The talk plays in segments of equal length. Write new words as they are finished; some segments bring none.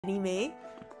anime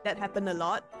that happened a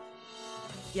lot.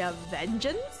 Yeah,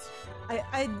 Vengeance?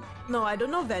 No, I don't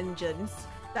know Vengeance,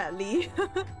 sadly.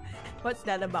 What's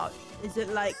that about? Is it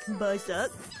like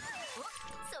Berserk?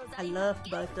 I love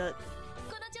Berserk.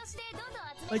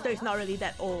 Berserk is not really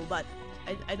that old, but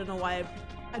I don't know why.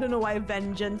 I don't know why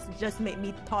Vengeance just made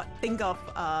me think of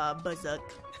Berserk.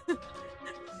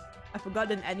 I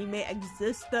forgot an anime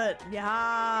existed.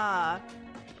 Yeah.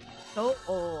 So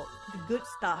old. The good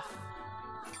stuff.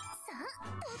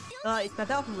 It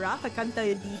started off rough. I can't tell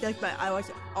you details, but I was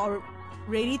all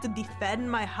ready to defend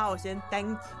my house, and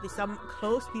thanks to some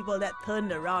close people that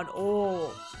turned around.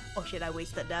 Oh shit! I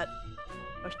wasted that.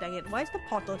 Gosh dang it! Why is the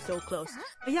portal so close?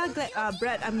 But yeah,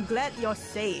 Brett, I'm glad you're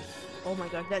safe. Oh my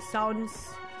gosh, that sounds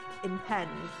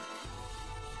intense.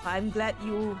 I'm glad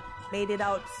you made it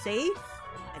out safe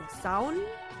and sound.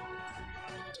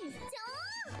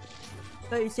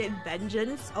 So you said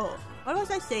vengeance. Oh, what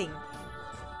was I saying?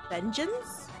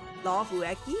 Vengeance? Law of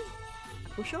Ueki?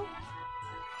 Akusho? Oh,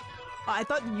 I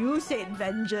thought you said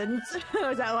vengeance. I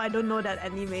was like, oh, I don't know that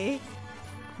anime.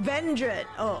 Vendred.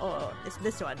 Oh, it's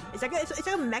this one. It's like a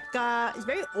mecha. It's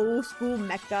very old school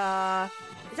mecha.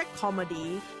 It's like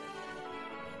comedy.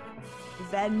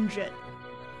 Vendred.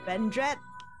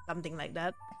 Something like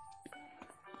that.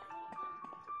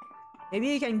 Maybe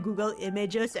you can Google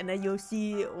images and then you'll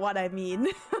see what I mean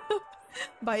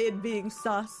by it being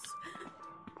sus.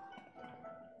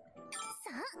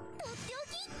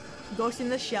 Ghost in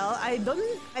the Shell. I've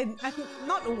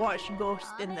not watched Ghost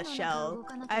in the Shell.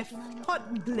 I've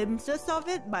caught glimpses of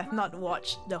it, but I've not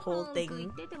watched the whole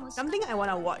thing. Something I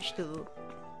want to watch too.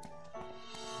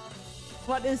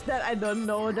 What is that? I don't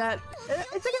know that.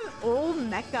 It's like an old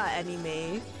mecha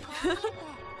anime.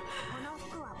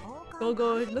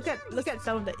 Go look at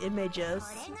some of the images.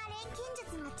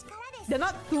 They're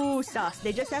not too sus.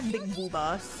 They just have big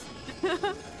boobas.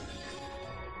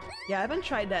 Yeah, I haven't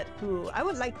tried that too. I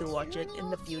would like to watch it in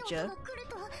the future.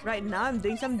 Right now, I'm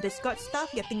doing some Discord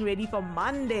stuff, getting ready for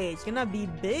Monday. It's gonna be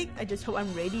big. I just hope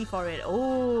I'm ready for it.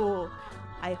 Oh,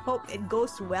 I hope it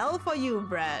goes well for you,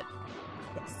 Brad.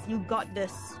 Yes, you got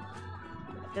this.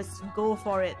 Just go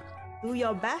for it. Do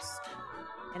your best,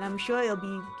 and I'm sure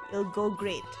it'll go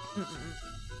great.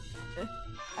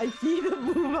 I see the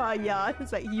booba. Yeah,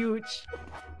 it's like huge.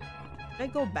 Can I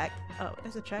go back? Oh,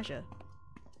 there's a treasure.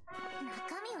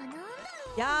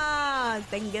 Yeah,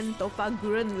 Tengen Toppa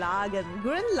Gurren Lagann.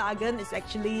 Gurren Lagann is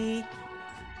actually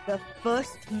the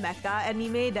first mecha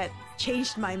anime that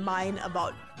changed my mind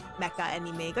about mecha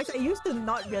anime, because I used to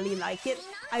not really like it.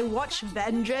 I watched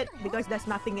Vendred because there's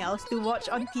nothing else to watch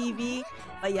on TV.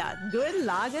 But yeah, Gurren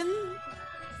Lagann,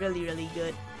 really, really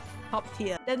good. Top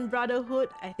tier. Then Brotherhood,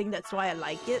 I think that's why I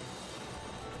like it.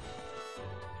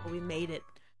 We made it.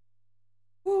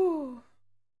 Woo.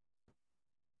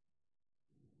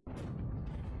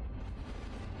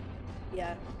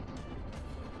 Yeah.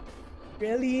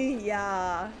 Really?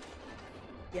 Yeah.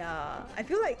 Yeah. I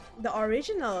feel like the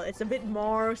original is a bit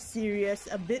more serious,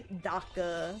 a bit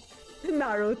darker.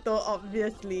 Naruto,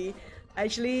 obviously.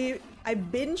 Actually, I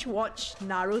binge watched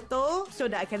Naruto so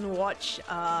that I can watch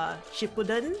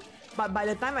Shippuden. But by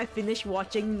the time I finished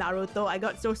watching Naruto, I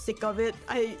got so sick of it.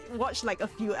 I watched like a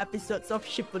few episodes of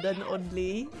Shippuden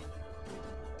only.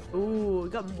 Ooh, we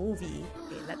got a movie.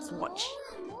 Okay, let's watch.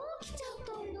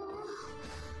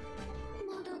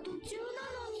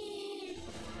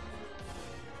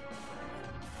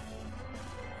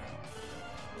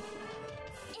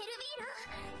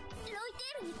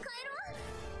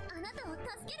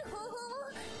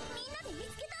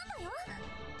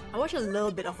 I watched a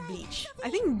little bit of Bleach. I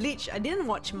think Bleach, I didn't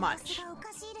watch much.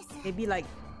 Maybe like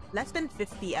less than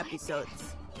 50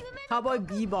 episodes. Cowboy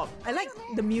Bebop. I like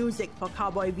the music for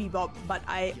Cowboy Bebop, but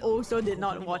I also did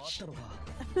not watch...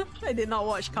 I did not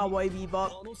watch Cowboy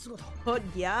Bebop. Code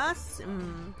Geass?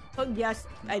 Code Geass,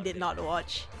 I did not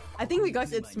watch. I think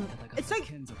because it's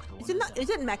like... Is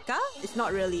it mecha? It's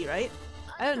not really, right?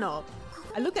 I don't know.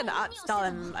 I look at the art style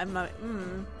and I'm like,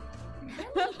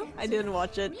 I didn't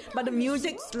watch it, but the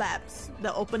music slaps.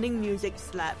 The opening music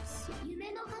slaps.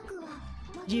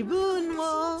 Jibun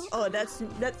wo. Oh, that's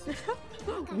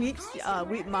Weep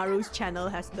Maru's channel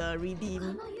has the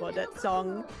redeem for that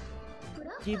song.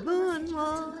 Jibun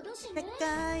wo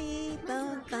sekai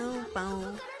tau tau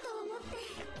pao.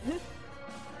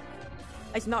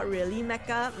 It's not really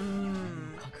mecha. I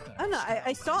don't know.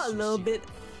 I saw a little bit.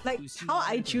 Like, how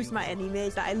I choose my anime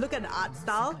is that I look at the art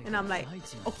style and I'm like,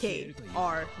 okay,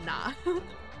 or nah.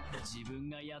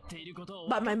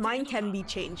 But my mind can be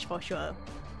changed for sure.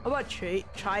 How about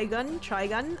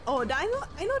Trigun? Oh,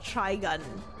 I know Trigun.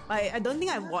 But I don't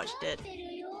think I watched it.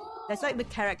 That's like the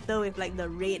character with like the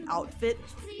red outfit.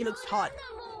 He looks hot.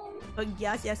 But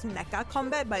yes, mecha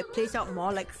combat, but it plays out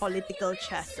more like political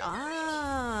chess.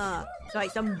 Ah, so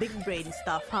like some big brain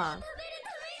stuff, huh?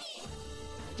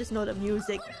 Just know the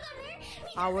music.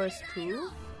 Powers too.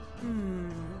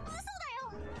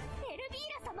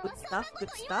 Good stuff,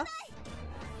 good stuff.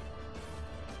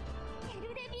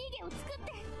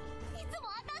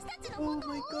 Oh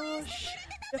my gosh.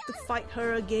 You have to fight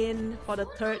her again for the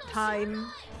third time.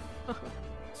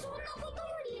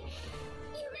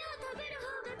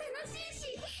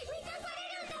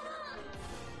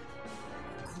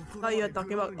 Oh, you're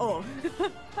talking about... Oh.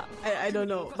 I don't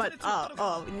know. But,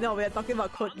 no, we're talking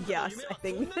about Code Geass, I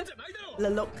think.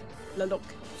 Laluk.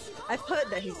 I've heard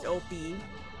that he's OP.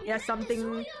 He has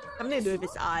something to do with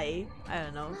his eye. I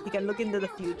don't know. He can look into the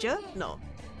future? No.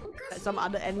 That's some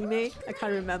other anime? I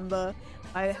can't remember.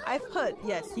 I've heard,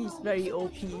 yes, he's very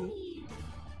OP.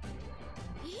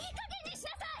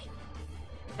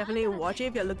 Definitely watch it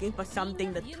if you're looking for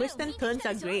something. The twists and turns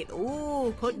are great.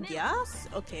 Ooh, Code Geass?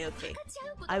 Okay.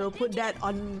 I will put that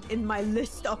in my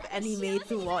list of anime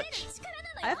to watch.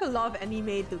 I have a lot of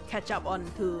anime to catch up on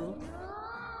too.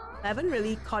 I haven't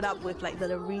really caught up with like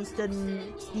the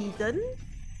recent season.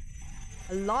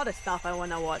 A lot of stuff I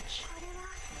wanna watch.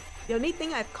 The only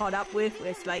thing I've caught up with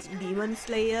is like Demon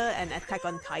Slayer and Attack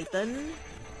on Titan.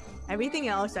 Everything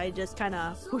else I just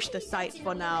kinda pushed aside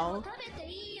for now.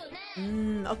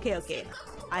 Okay.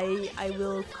 I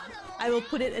will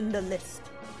put it in the list.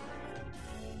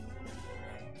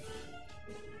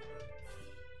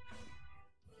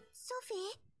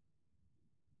 Sophie?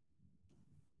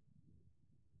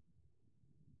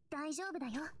 大丈夫だ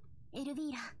よ、エルヴィ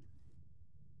ーラ。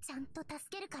ちゃんと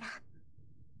助けるから。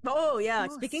 Oh yeah,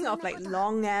 speaking of like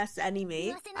long ass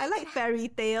anime, I like Fairy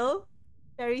Tail.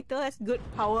 Fairy Tail has good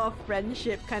power of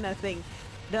friendship kind of thing.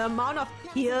 The amount of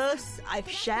tears I've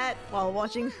shed while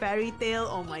watching Fairy Tail,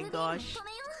 oh my gosh.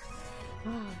 Oh,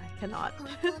 I cannot.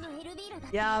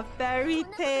 Yeah, Fairy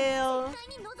Tail.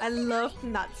 I love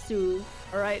Natsu.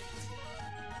 Alright.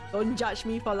 Don't judge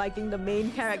me for liking the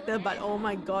main character, but oh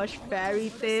my gosh,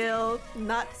 Fairy Tail,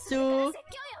 Natsu.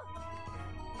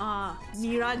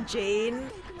 Mira Jane,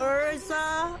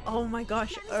 Urza. Oh my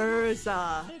gosh,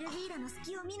 Urza.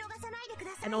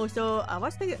 And also,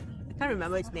 what's the... I can't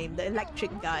remember his name. The electric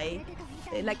guy.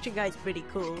 The electric guy is pretty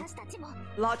cool.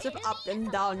 Lots of up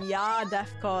and down. Yeah,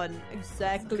 Defcon.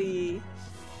 Exactly.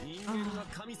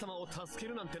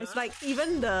 It's like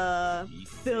even the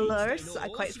fillers are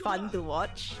quite fun to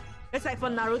watch. It's like for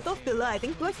Naruto filler, I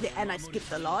think towards the end I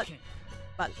skipped a lot.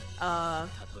 But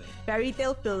Fairy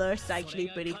Tail fillers are actually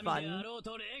pretty fun.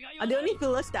 The only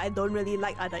fillers that I don't really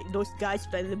like are like those guys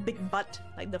with the big butt,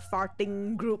 like the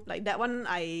farting group. Like that one,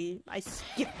 I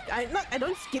skip. I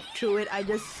don't skip through it. I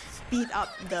just speed up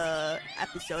the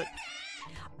episode.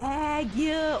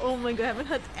 Agya! Oh my god, I haven't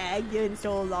heard Agya in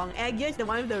so long. Agya is the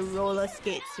one with the roller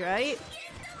skates, right?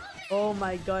 Oh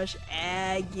my gosh,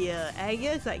 Agya.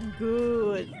 Agya is like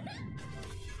good.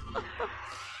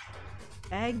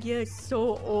 Agya is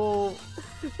so old.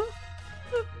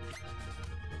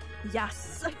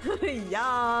 Yes!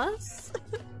 Yes!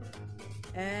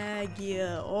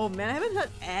 Agya. Oh man, I haven't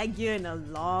heard Agya in a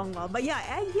long while. But yeah,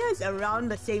 Agya is around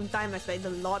the same time as like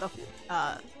the lot of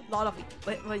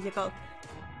what is it called?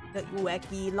 The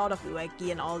Ueki, lot of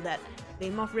Ueki and all that.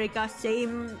 Flame of Reka,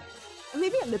 same,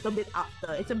 maybe a little bit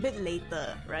after. It's a bit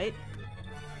later, right?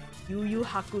 Yu Yu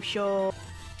Hakusho.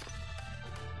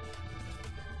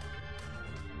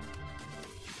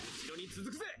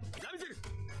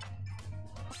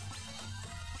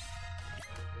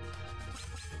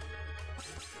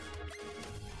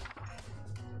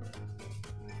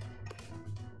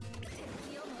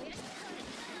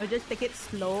 I'll just take it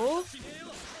slow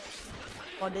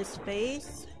for this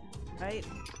phase, right?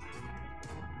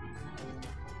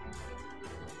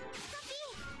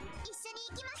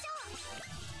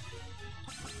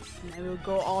 And I will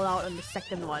go all out on the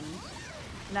second one.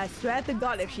 And I swear to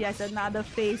God, if she has another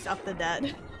phase after that,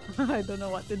 I don't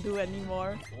know what to do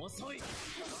anymore.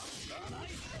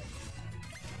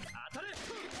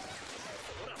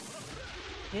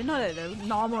 You know that the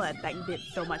normal attack did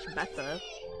so much better.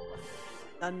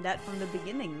 Done that from the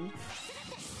beginning.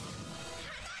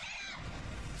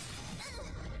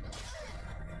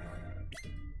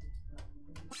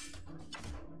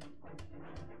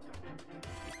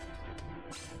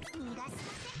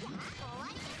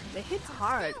 They hit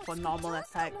hard for normal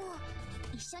attack.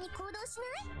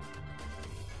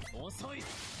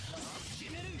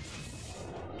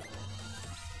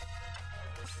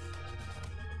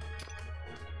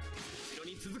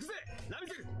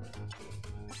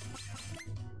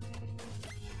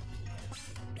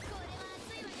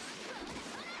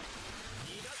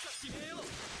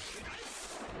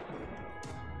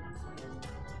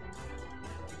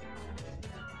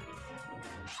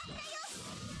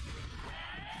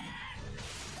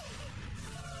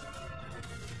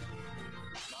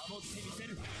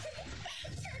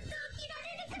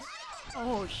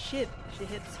 Oh shit, she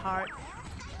hits hard.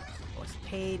 It was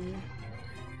pain.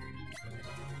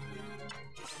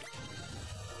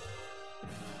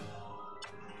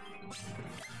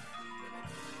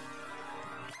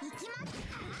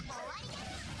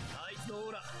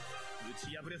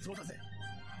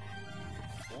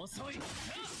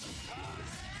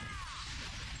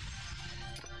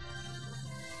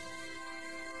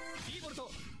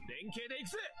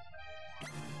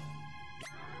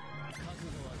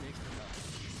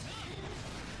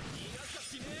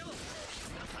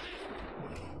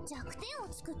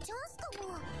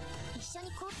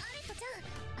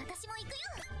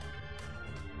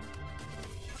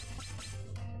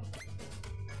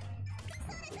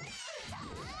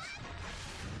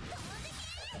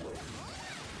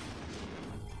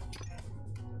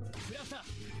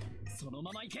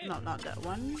 No, not that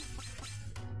one.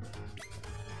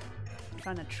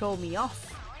 Trying to throw me off.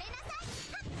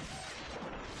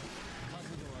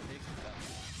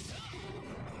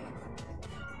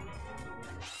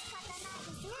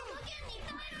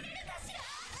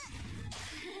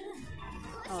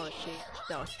 Oh shit,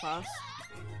 that was fast.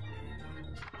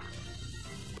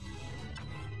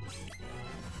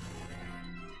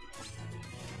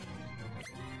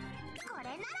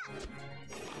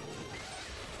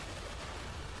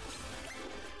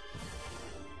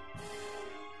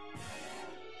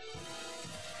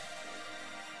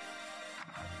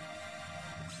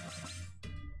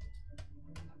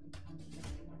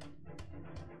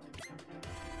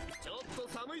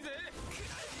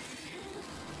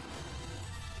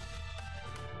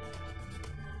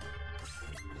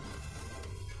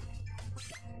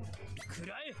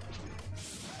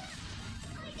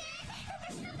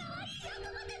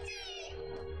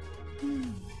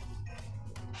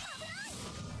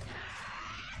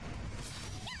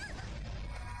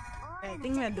 I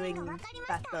think we're doing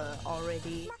better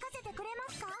already.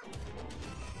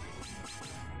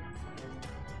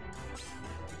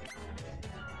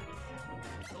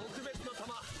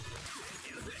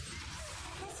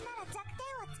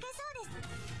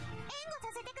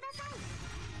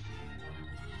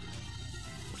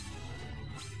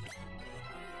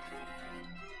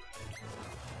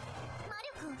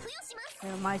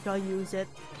 I might as well use it.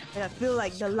 And I feel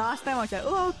like the last time I was like,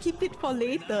 oh, I'll keep it for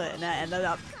later, and I ended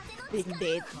up being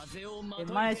dead. They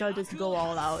might as well just go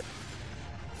all out.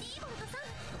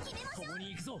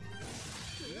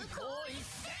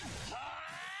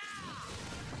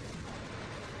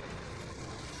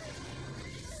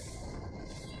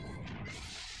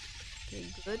 Okay,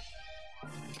 good.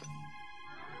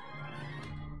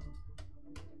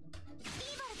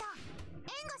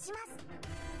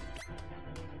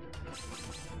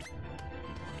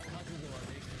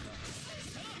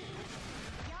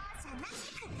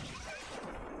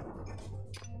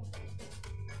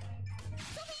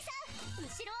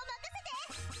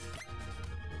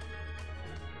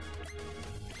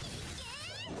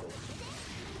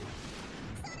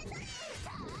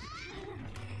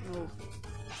 Oh.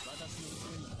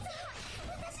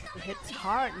 It hits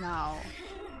hard now.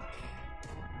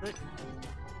 Good.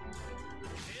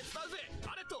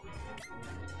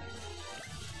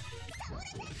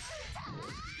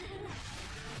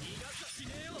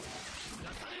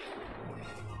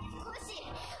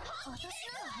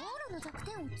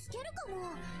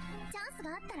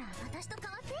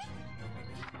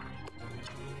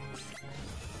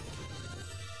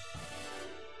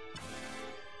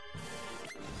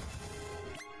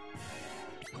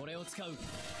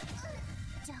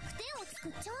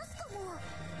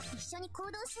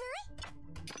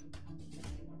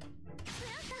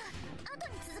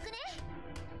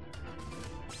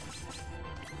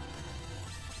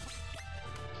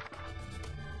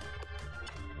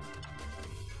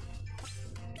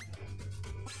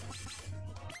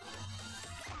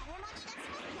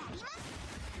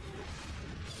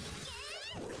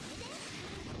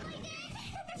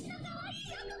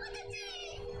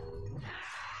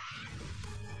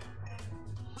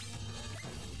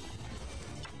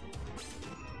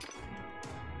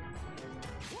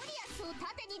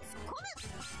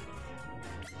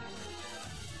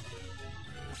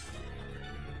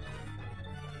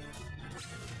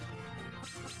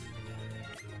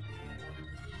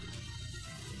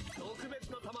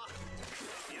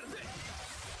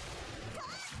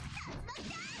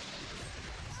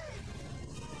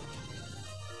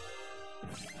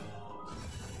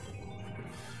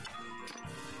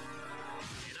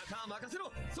 せろ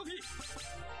ソフィー。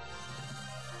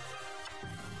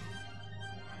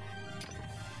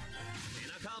背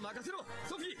中任せろ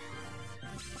ソフィー。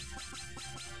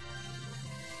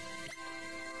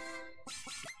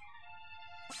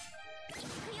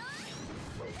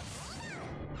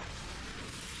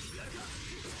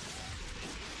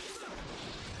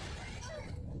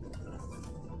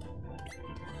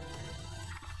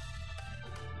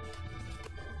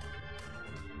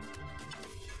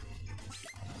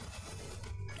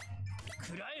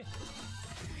食らえ。イー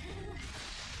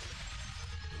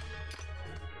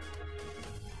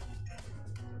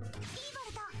ボ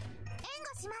ルト援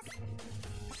護します。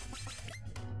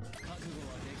覚悟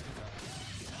はできたか。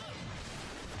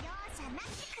容赦な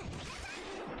く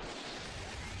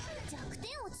弱点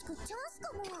をつくチャンス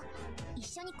かも。一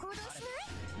緒に行動しない？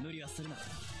無理はするな。アレ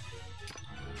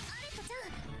ットちゃ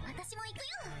ん、私も行くよ。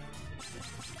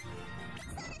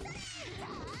それそれ。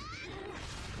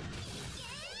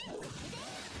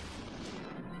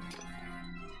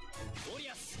オリ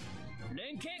アス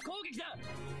連携攻撃だ。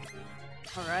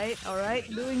 Alright, alright,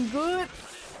 doing good.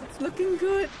 It's looking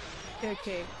good. Okay,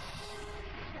 okay.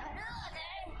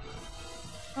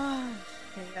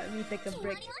 Okay, let me take a 決ま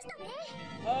break. りましたね。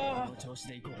Oh, この調子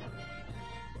でいこう。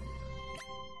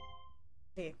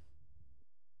 okay.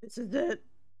 This is it.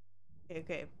 Okay,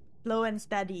 okay. Slow and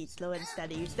steady, slow and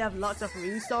steady. You still have lots of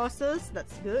resources.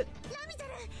 That's good. ラミザ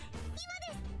ル、今で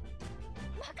す。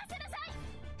任せなさい。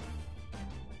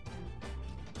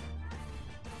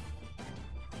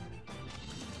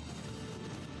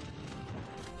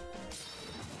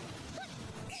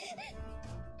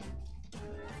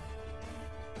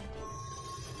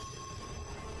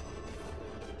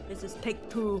This is take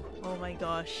 2. Oh my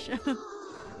gosh. やっと馴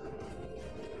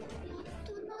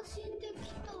染んで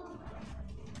きた。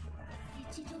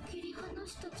一度切り離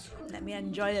した力。 Let me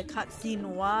enjoy the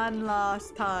cutscene one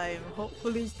last time.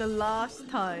 Hopefully it's the last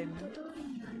time. 通り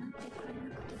にはなってくれ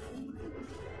なくて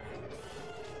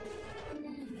ごめ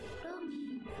ん。ねえ、ラミ。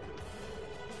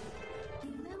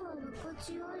夢は分か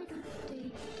ち合えるって言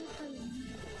ってたよね。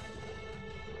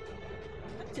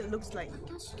 It looks like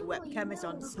私 the とは webcam is 夢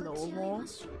を on 分か slow ち合い mo. ま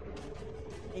しょう。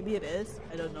 Maybe it is.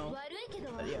 I don't know. 悪いけど、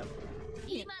 But yeah,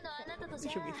 今のあなたと we じ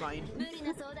ゃ should be fine. 無理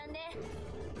な相談ね。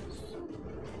そう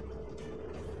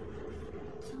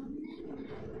残念ね。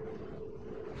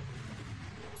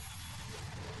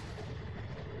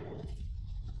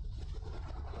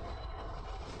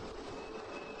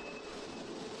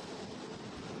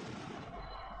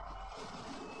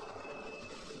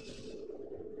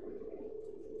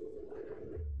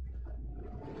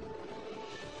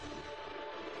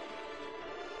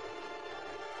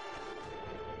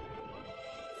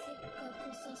せっかく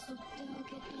誘ってあ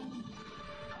げたのに。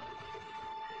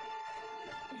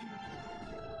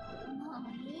も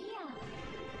ういいや。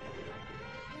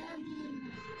ラミーも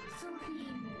ソフィ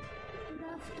ーもクラ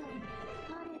フトも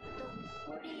パレット、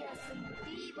オリアスも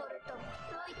ビーボルトも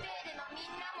トイテーレのみん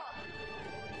なも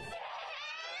全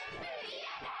部嫌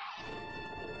だ。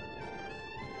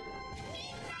み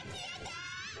んな消えた。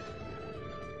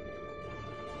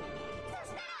そ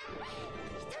したら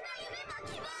人の夢も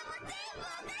希望も全部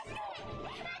犯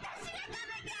して私が食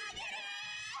べてあげる。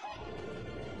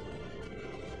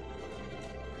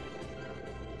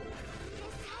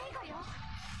最後よ。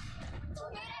止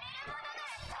められるものな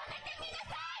ら止めてみな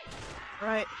さい。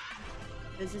 Alright.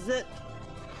 This is it.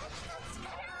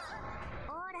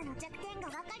 オーラの弱点が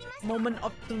分かりました。 Moment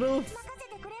of truth. 任せ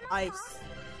てくれますか？ Ice.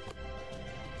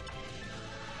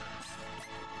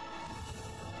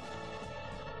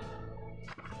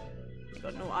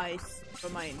 Got no ice for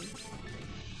mine.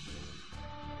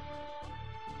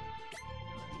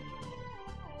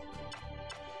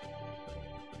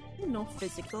 No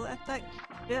physical attack.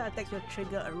 Your attack will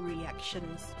trigger a reaction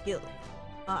skill.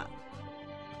 Ah.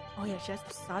 Oh yeah, she has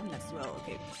the sun as well.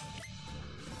 Okay.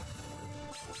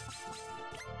 私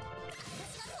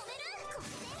が止める。こ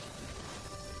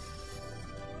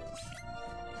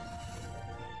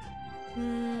れ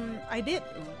で。 I did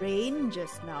rain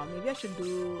just now. Maybe I should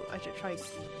try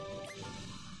sleep.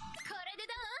 これで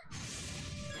ど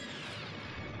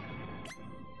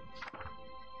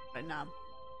う？ But nah.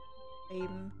 As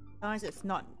long as it's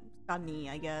not sunny,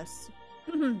 I guess.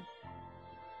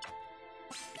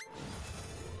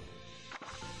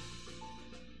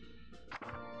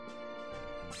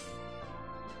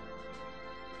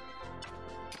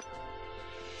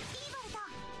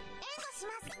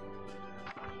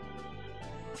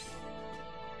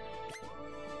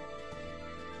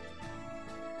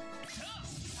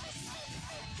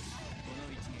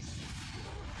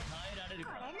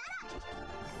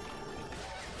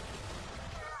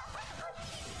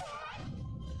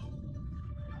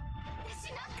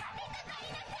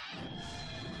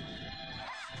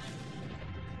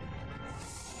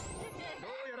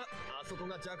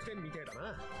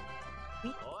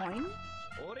 Weak point?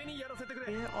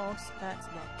 Clear all stats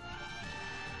left.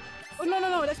 Oh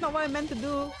no, that's not what I meant to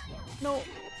do. No.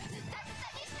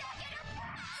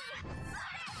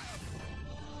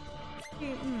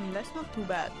 Okay, that's not too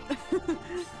bad.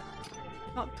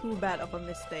 Not too bad of a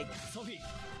mistake.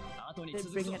 They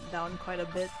bring it down quite a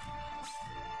bit.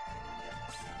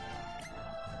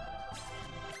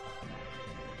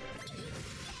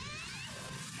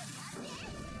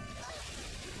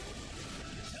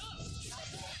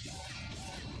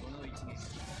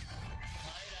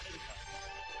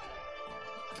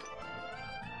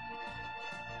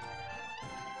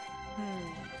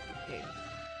 Okay.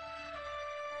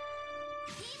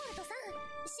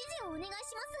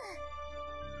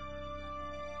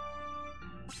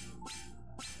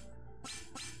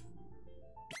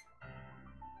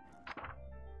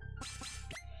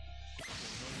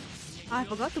 I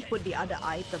forgot to put the other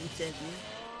items in.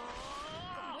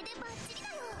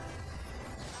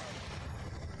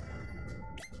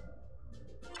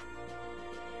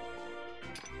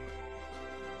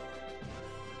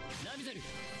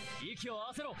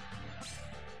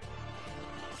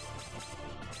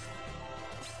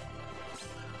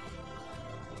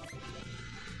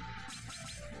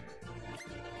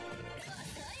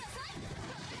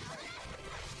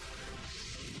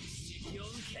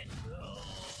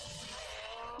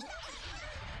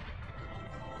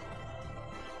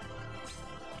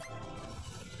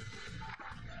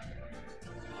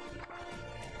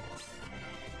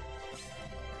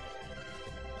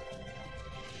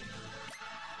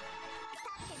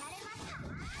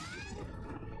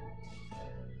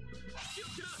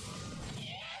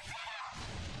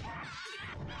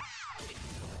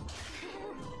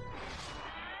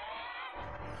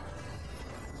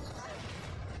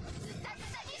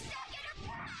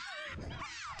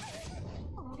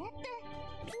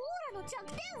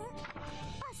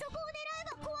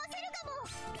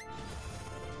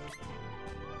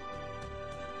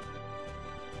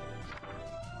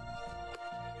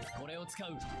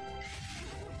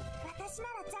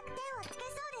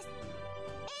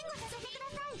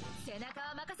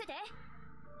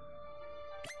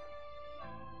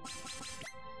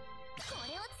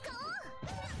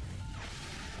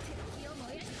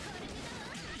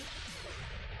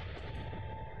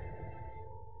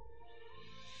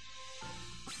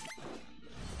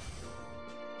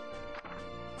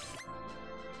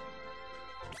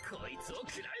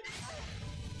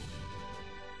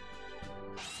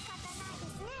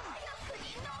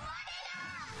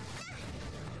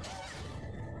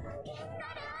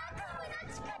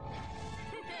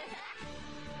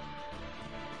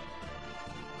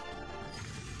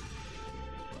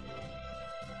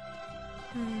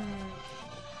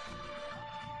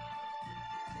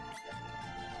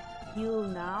 Heal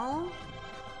now?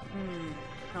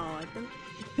 No, I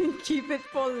think keep it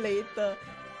for later.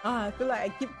 I feel like I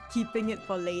keep keeping it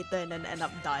for later and then end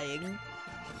up dying.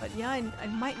 But yeah, I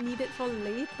might need it for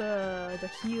later, the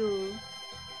heal.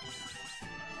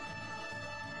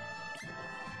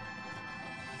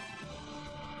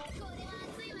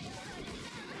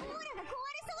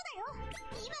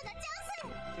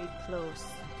 Very close.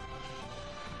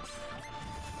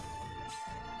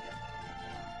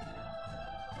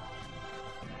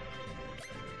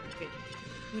 Okay,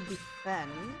 we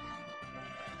defend.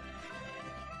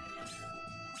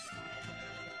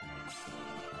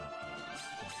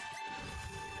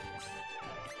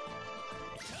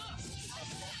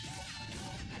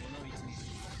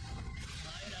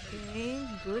 Okay,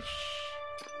 good.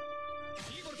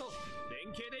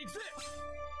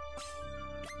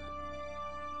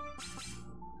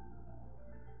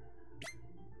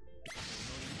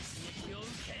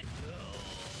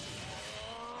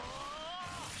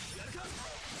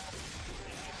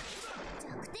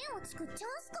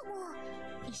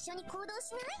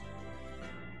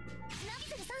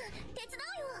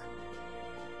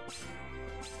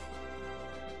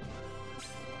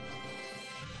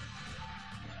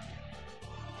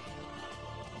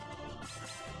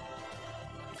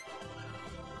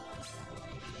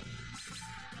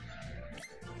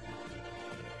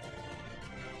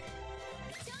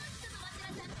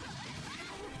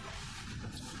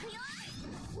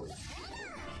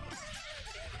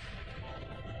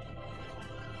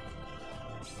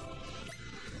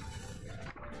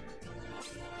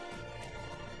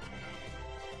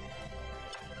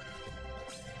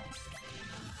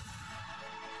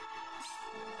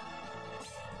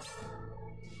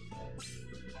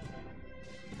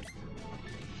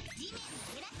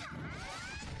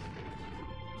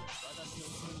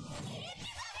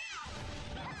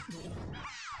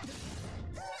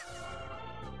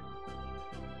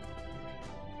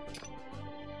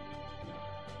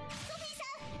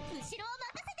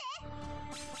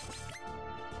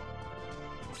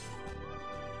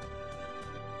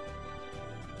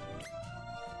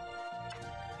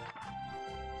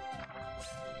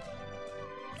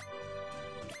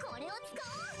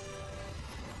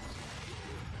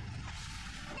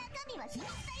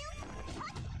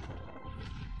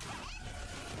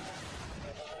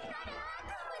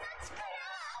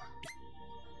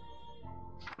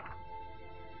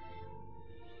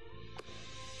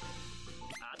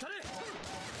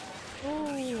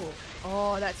 Oh,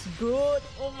 oh, that's good.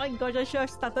 Oh my gosh, I should have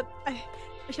started. I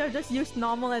should have just used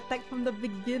normal attack from the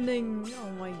beginning. Oh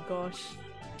my gosh.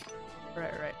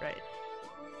 Right.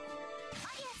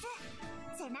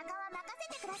 背中は任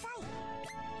せてください。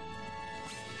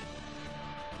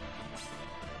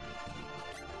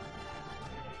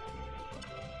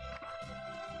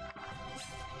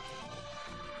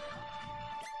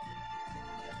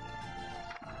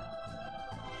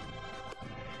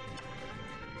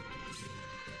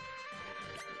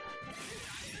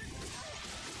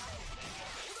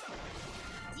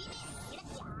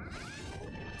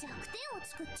弱点を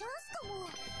作っちゃうんすかも。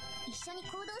一緒に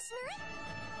行動しない？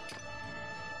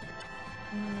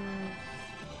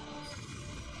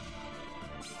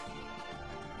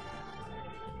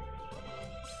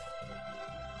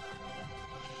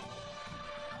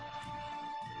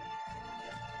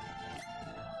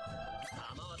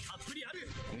弾はたっぷりある。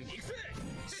行くぜ。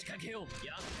仕掛けよう。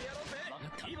やってやろうぜ。分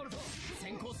かった。イーボルト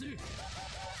先行する。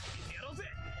やろうぜ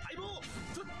相棒。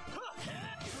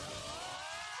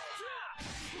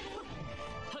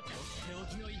手置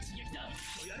きの一撃だ。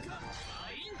やるか。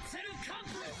アインツェルカンプ。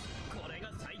これ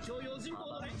が最強用心棒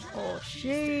の連携。 Oh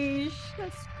sheesh,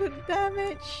 that's good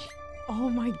damage. Oh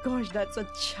my gosh, that's a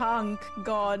chunk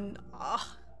gone.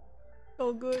 Ah,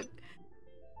 so good.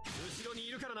 後ろに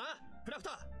いるからな、プラフ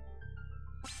ター。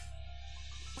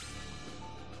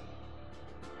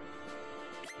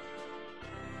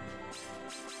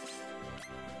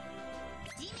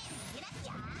地面に揺らす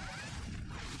よ。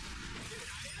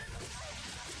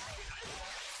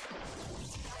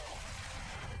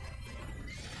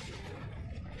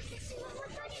私は本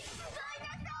当にすごいな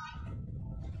さ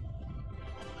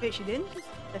い。 Wait, she didn't?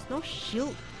 There's no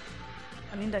shield.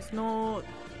 I mean, there's no,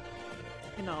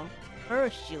 you know, her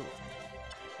shield.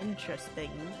 Interesting.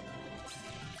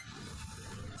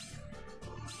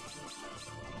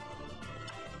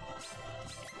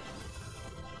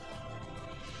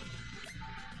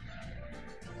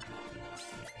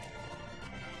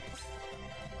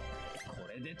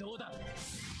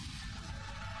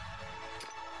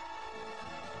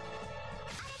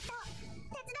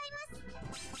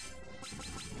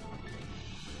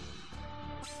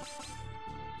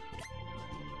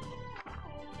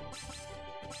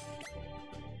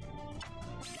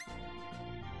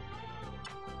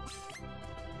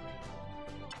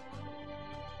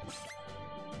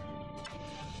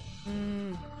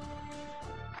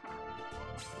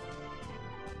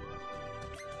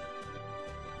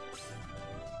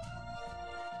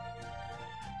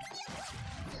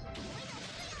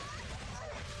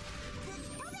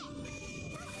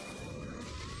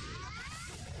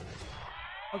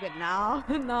 Okay,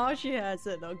 now she has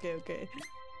it. Okay.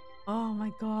 Oh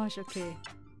my gosh, okay.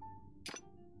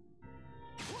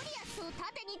 ゴリアスを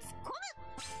盾に突っ込む。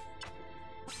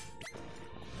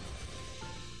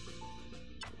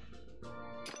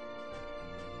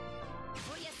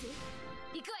ゴリアス、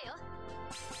行くわよ。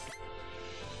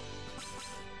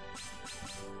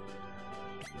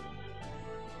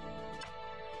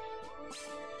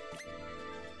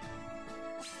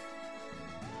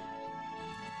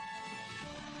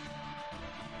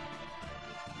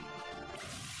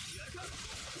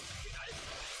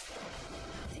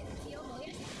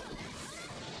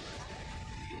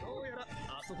どうやら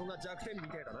あそこが弱点み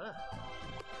てえだな。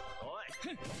おい、俺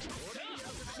に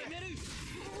決める。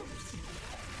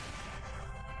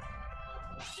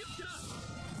シュッてな。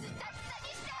ズタズタに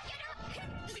してあげる。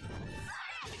無限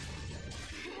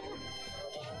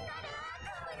なる悪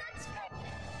夢の力。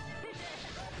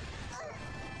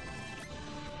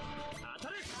当た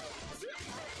れ。食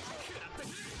らってく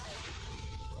れ。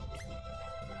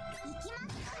行きま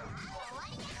すか。終わ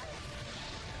りです。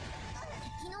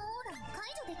敵のオーラを解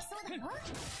除できそうだよ。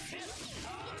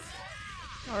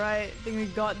 Alright, I think we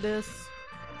got this.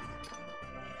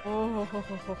 Oh, okay.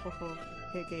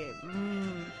 キー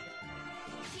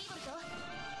ボルト、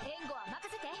援護は任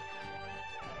せて。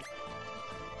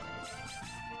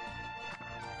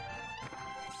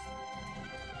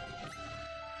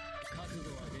覚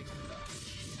悟はできたか。あ、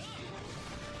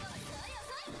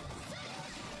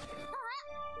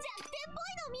弱点っぽ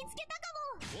いの見つけたか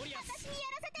も。オリアス、私にや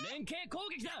らせて。連携攻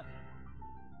撃だ。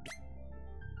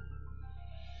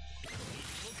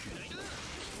くらいだ。覚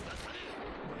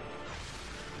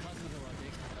悟はで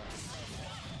きたか。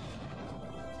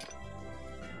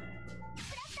プ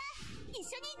ラスター、一緒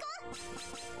に行こう。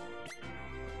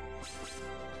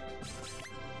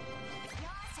容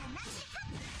赦なく。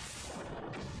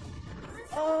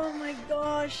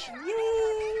gosh!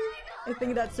 Yay! I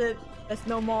think that's it. There's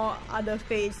no more other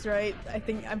phase, right?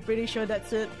 I'm pretty sure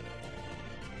that's it.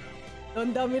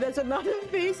 Don't tell me there's another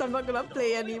phase. I'm not gonna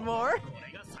play anymore.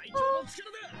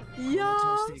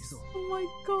 Yes! Oh my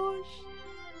gosh.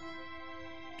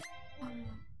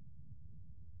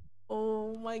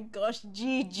 Oh my gosh.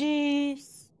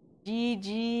 GG's.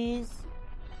 GG's.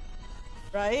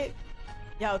 Right?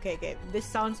 Yeah, okay. This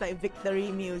sounds like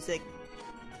victory music.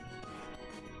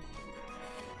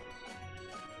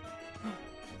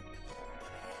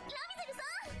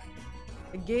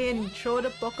 Again, throw the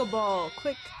Pokeball,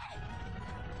 quick!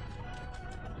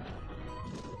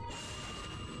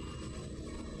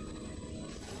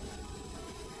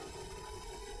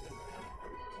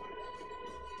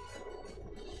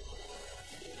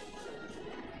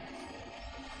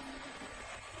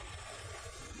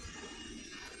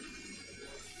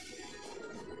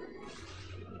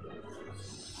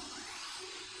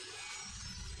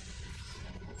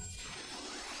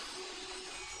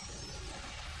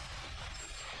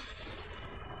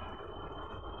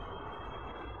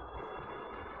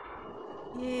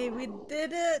 Yay, we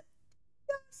did it!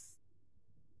 Yes!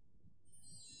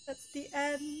 That's the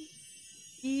end.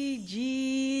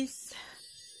 GG's.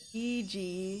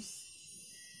 GG's.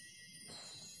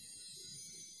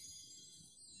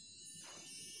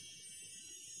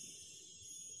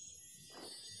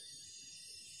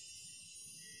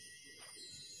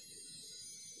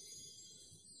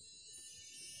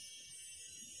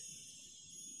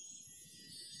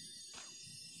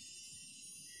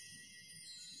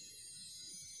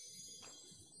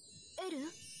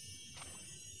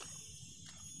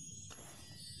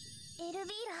エル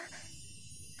ビーラ、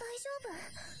大丈夫？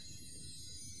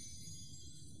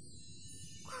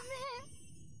ご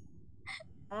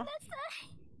めんなさ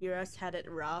い。Yura's had it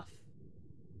rough.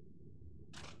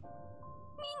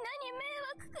 みんなに迷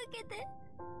惑かけて、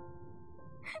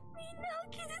みんなを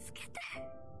傷つけて、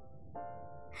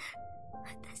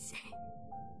私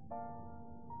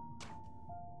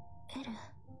エル、謝る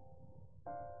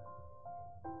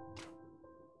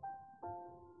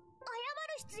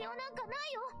必要なんかな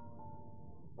いよ。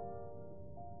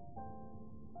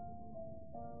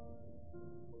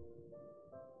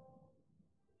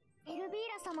エルビー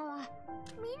ラ様はみ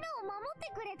んなを守っ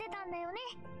てくれてたんだよね。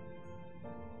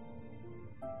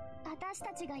私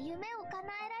たちが夢を叶え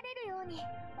られるように。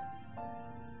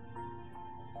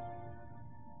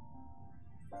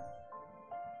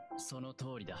その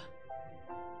通りだ。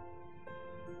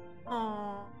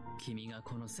君が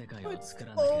この世界を作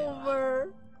らなければ、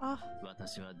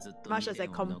私はずっと Much as I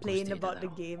complain about the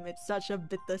game, it's such a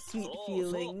bittersweet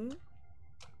feeling.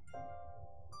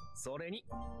 それに、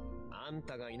あん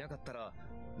たがいなかったら、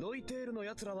ロイテールの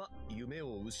奴らは夢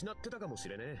を失ってたかもし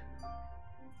れねえ。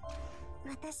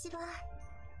私は、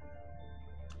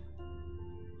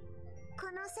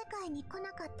この世界に来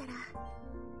なかったら、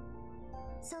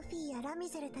ソフィーやラミ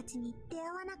ゼルたちに出会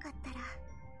わなかったら、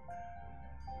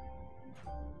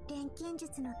錬金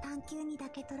術の探求にだ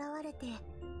け囚われて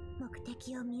目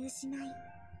的を見失い、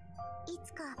い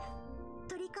つか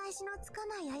取り返しのつか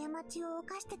ない過ちを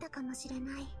犯してたかもしれ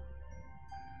ない。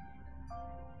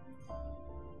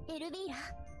エルビーラ、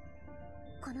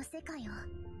この世界を、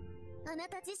あな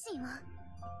た自身を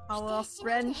Our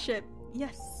friendship,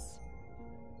 yes.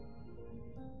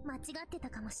 間違ってた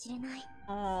かもしれない。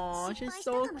Oh, she's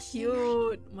so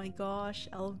cute. My gosh,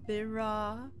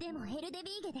 Elvira. でもエルデ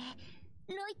ビーゲで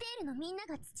ロイテールのみんな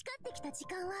が培ってきた時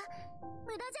間は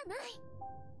無駄じゃない。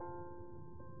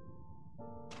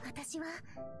私は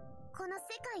この世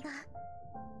界が、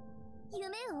夢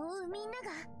を追うみんな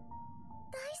が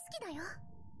大好きだよ。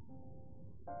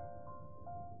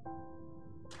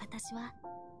私は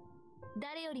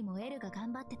誰よりもエルが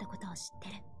頑張ってたことを知って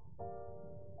る。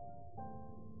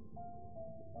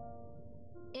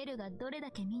エルがどれ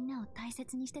だけみんなを大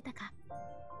切にしてたか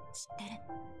知ってる。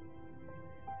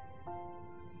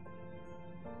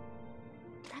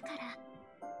だから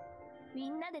み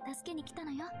んなで助けに来た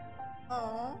のよ。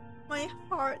Oh, my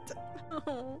heart.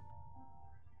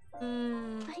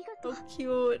 So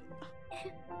cute.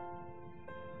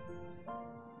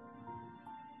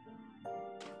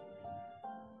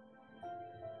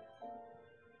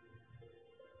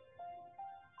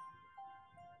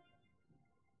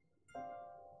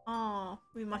 Oh,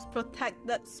 we must protect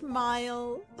that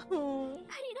smile. ありが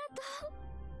とう、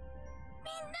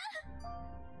みんな。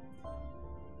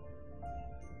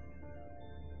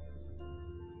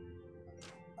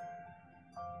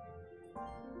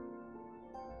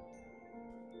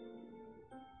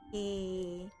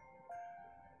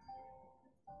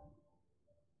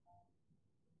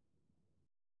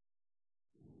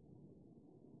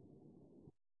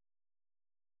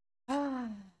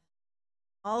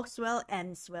All's well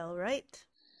ends well, right?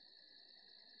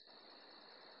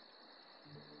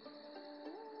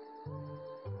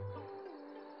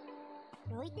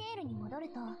 ロイテールに戻る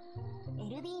と、エ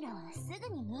ルビーラはす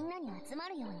ぐにみんなに集ま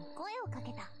るように声をか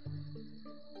けた。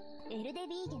エルデ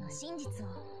ビーゲの真実を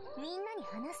みんなに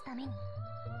話すために。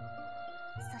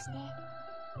そして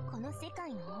この世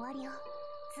界の終わりを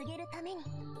告げるために。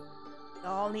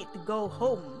 Y'all need to go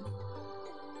home.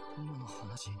 今の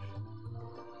話、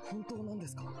本当なんで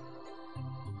すか？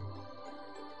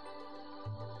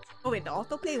 Oh wait, the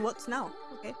autoplay works now.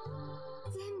 Okay.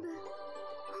 全部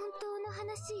本当の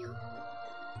話よ。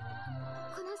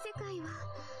この世界は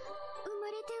生ま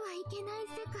れてはいけない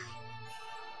世界。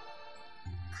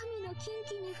神の禁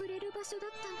忌に触れる場所だっ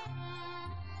たの。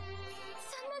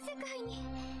そんな世界にみん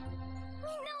な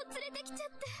を連れてきちゃっ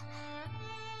て、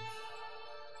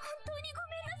本当にご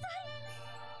めんなさ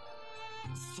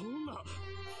い。そんな、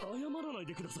謝らない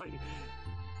でください。っ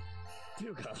てい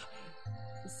うか、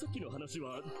さっきの話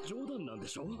は冗談なんで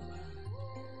しょ？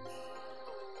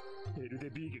エルデ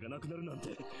ビーゲがなくなるなん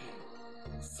て、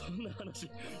そんな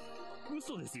話、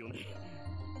嘘ですよね。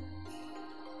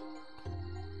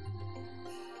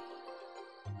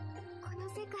この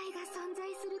世界が存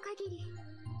在する限り、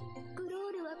グロ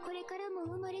ールはこれからも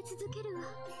生まれ続けるわ。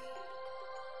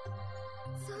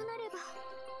そうなれば、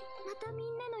またみ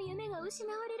んなの夢が失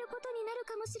われることになる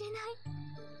かもしれない。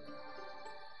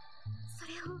そ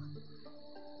れを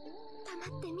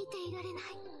黙って見ていられない。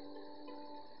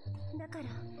だから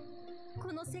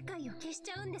この世界を消しち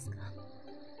ゃうんですか？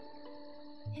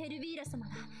エルビーラ様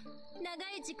が長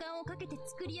い時間をかけて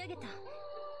作り上げた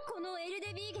このエル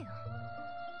デビーゲを。こ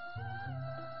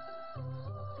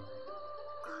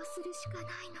うするしかな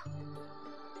いの。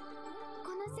こ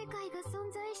の世界が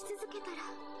存在し続けたら、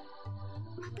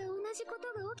また同じこ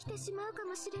とが起きてしまうか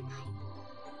もしれない。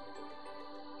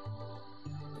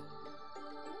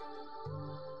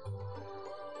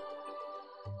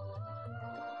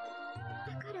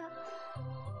だから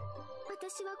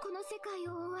私はこの世界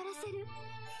を終わらせる。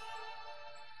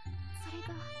それ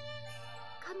が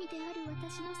神である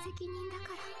私の責任だ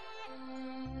から。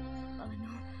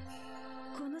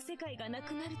この世界がな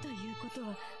くなるということ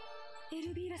は、エ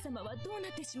ルビーラ様はどうな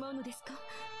ってしまうのですか？世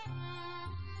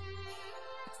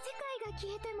界が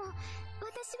消えても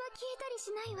私は消えたり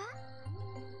しないわ。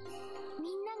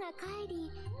みんなが帰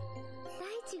り、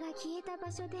大地が消えた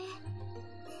場所で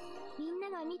みんな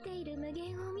が見ている無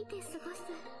限を見て過ごす。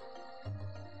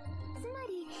つま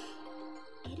り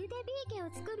エルデビーゲを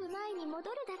作る前に戻る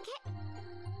だけ。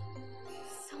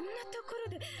そんなとこ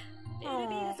ろでエル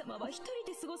ビーラ様は一人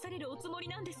で過ごされるおつもり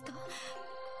なんですか？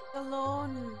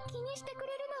 Alone. 気にしてく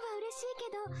れるのは嬉しいけ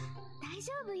ど大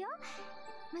丈夫よ。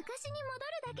昔に戻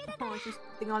るだけだから。 Oh, she's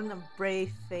putting on a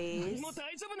brave face. もう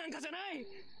大丈夫なんかじゃない。怒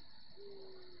る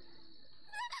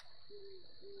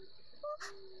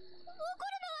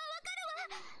のはわかる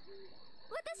わ。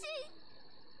私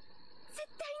絶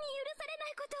対に許され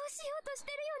ないことをしようとし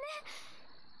てるよね。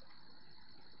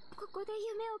ここで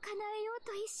夢を叶えよう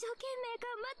と一生懸命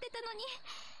頑張ってたのに、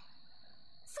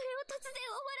それを突然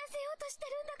終わらせようとし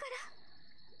てるんだから。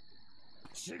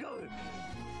違う。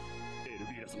エ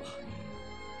ルビーラ様。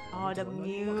Oh, the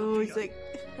music.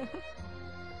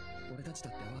 俺たち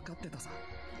だって分かってたさ。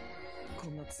こ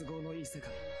んな都合のいい世界、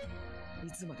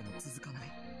いつまでも続かない。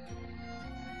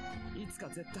いつか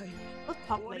絶対 Don't 終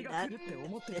talk わり like が that. 来るって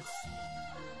思ってた。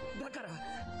だから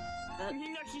み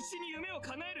んな必死に夢を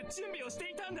叶える準備をし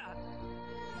ていたんだ。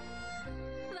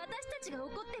私たちが怒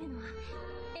ってるのは、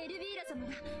エルビーラ様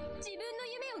が自分の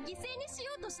夢を犠牲にし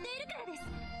ようとしているからです。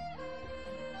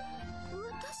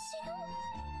私の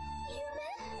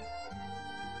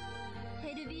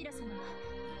夢？エルビーラ様は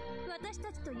私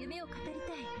たちと夢を語りた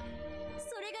い、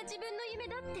それが自分の夢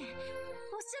だってお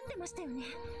っしゃってましたよね。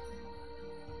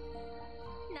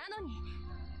なのに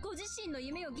ご自身の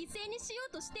夢を犠牲にしよ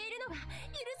うとしているのが許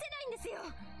せないんですよ。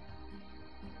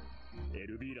エ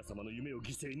ルビーラ様の夢を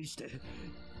犠牲にして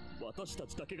私た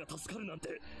ちだけが助かるなん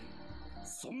て、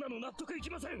そんなの納得いき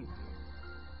ません。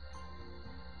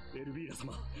エルビーラ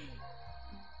様、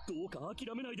どうか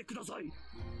諦めないでください。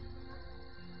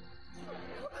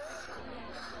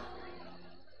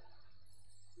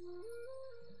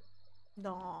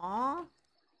Aww.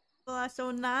 Oh, that's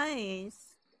so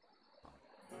nice.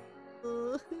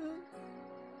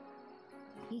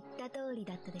 言った通り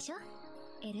だったでしょ、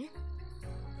エル。みんな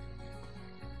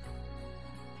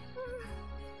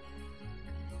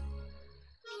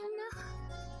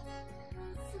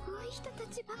すごい人た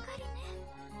ちばかりね。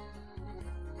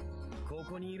こ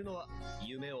こにいるのは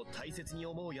夢を大切に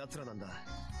思う奴らなんだ。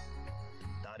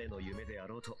誰の夢であ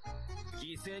ろうと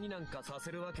犠牲になんかさ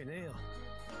せるわけねえよ。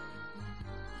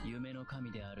夢の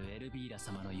神であるエルビーラ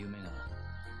様の夢が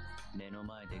目の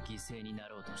前で犠牲にな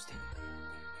ろうとしている。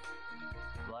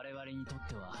我々にとっ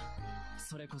ては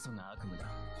それこそが悪夢だ。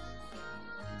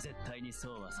絶対に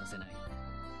そうはさせない。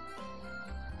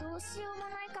どうしようも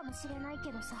ないかもしれない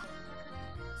けどさ、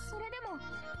それでも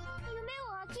夢を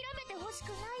諦めてほしく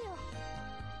ないよ。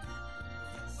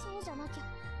そうじゃなきゃ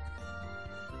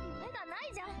夢がな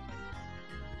いじゃん。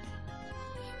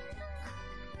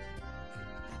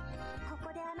こ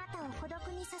こであなたを孤独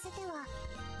にさせては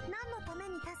何のため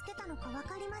に助けたのか分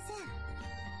かりません。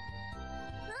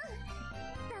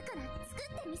だから作っ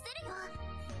てみせるよ。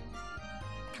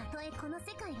たとえこの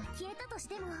世界が消えたとし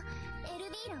てもエ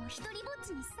ルビーラを一人ぼっち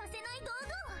にさせない道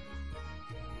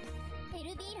具を。エ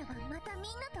ルビーラがまたみん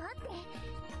なと会って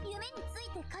夢につい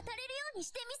て語れるように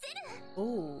してみせる。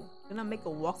Oh, gonna make a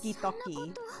walkie-talkie. そん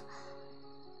なこと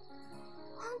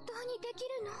本当にでき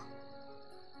るの？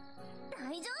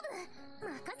大丈夫、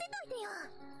任せといてよ。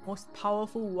 Most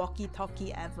powerful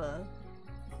walkie-talkie ever.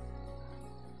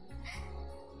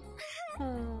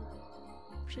 Oh,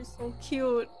 she's so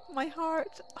cute. My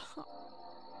heart.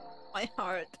 My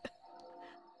heart.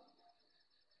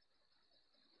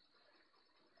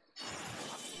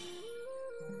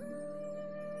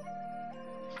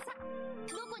 さ、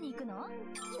どこに行くの？よー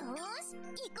し、行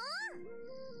こう。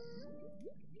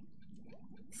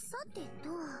さてと、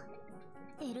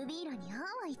エルビーラにああは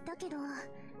言ったけど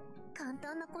簡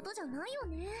単なことじゃないよ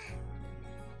ね。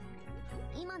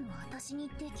今の私に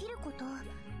できること、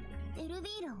エルビ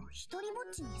ーラを一人ぼっ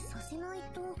ちにさせない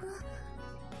道具。ソフ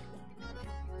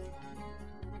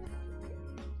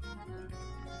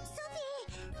ィ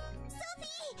ー、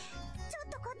ちょっ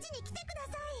とこっちに来てくだ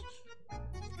さい。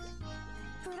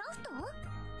プラフト？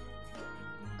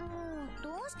ど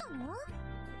うしたの？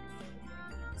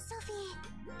ソフィー、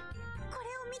こ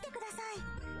れを見てください。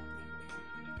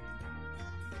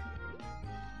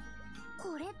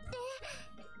これって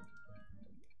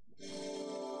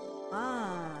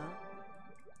Ah,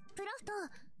 プラフト、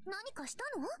何かした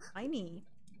の？ tiny.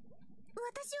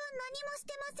 私は何もし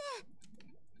てません。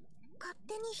勝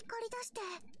手に光り出して。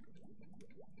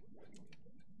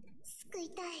救い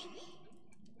たい。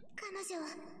彼女を救っ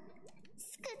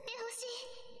てほしい。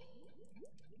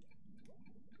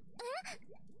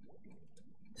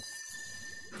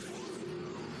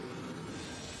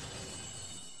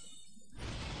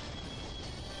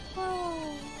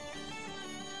Oh,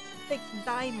 thick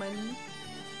diamond.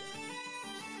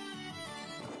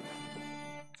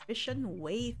 Vision こ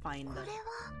Wayfinder. れは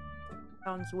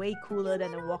Sounds way cooler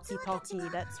than a walkie-talkie,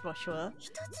 that's for sure.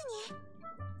 一つに。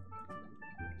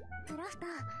プラフター、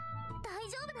大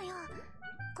丈夫だよ。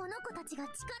この子たちが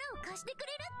力を貸してくれ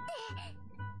るっ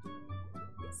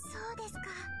て。そうですか。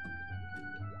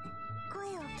声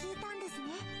を聞いたんですね。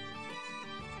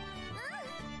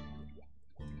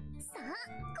さあ、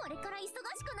これから忙しくなる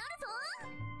ぞ。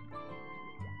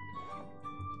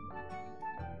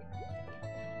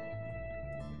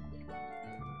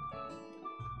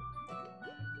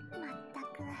まったく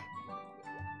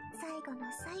最後の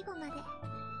最後まで。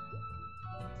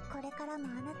これからもあ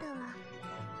なたは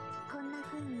こんな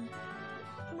風に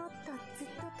もっとずっ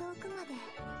と遠くまで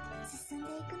進ん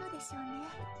でいくのでしょうね。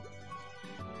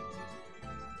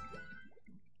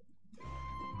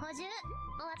補充終わ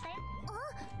ったよ。あ、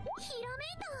ひらめい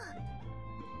た。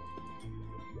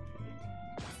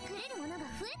作れるものが増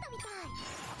えたみた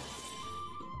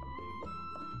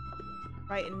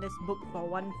い。Right in this book for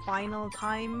one final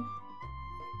time.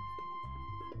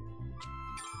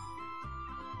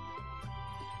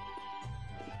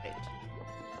 Right.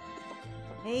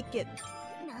 Make it.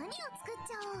 何を作っ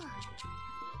ちゃ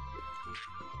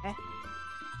おう。Eh?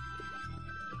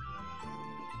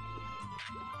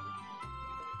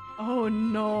 Oh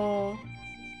no.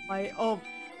 Eh?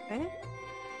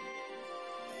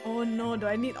 Oh no, do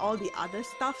I need all the other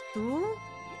stuff too?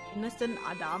 Innocent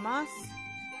Adamas?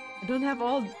 I don't have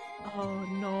all... Oh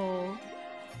no.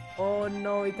 Oh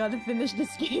no, we gotta finish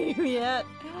this game yet.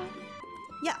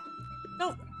 Yeah.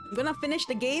 No, I'm gonna finish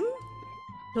the game.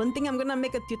 Don't think I'm gonna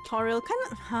make a tutorial.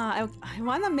 I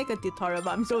wanna make a tutorial,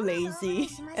 but I'm so lazy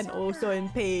and also in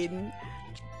pain.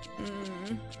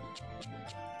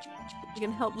 You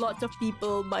can help lots of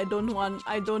people, but I don't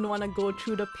wanna go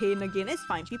through the pain again. It's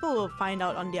fine. People will find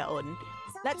out on their own.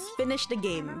 Let's finish the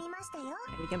game. And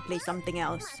we can play something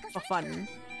else for fun.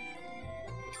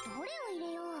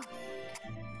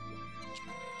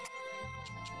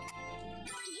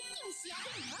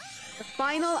 The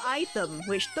final item,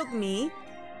 which took me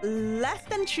less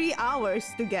than 3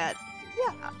 hours to get.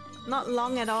 Yeah, not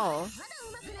long at all.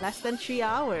 Less than 3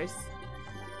 hours.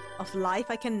 of life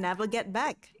I can never get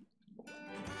back.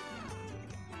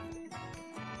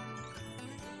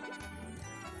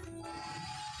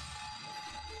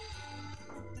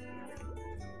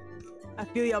 I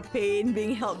feel your pain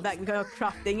being held back because of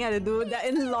crafting. I had to do that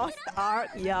in Lost Ark.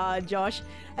 Yeah, Josh.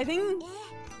 I think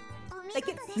like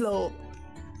it's slow.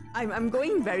 I'm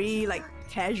going very like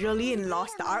casually in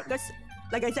Lost Ark because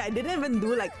like I said, I didn't even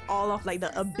do like all of like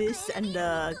the Abyss and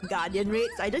the Guardian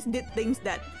raids. I just did things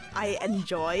that I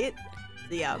enjoyed.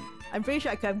 So yeah, I'm pretty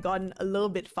sure I could have gone a little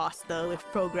bit faster with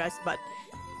progress, but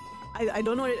I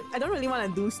don't know. I don't really want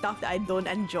to do stuff that I don't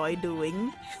enjoy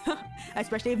doing,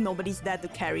 especially if nobody's there to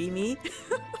carry me.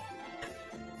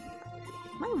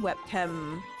 My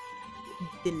webcam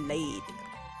delayed.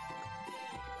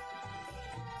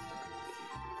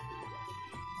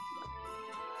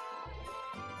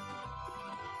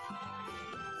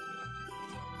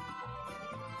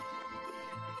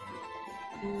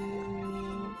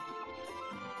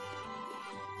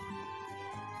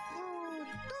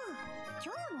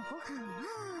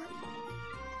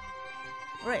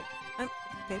 Right.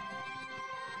 Okay.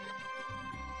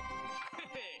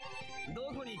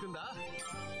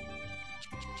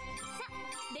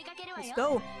 Let's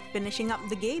go. Finishing up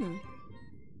the game.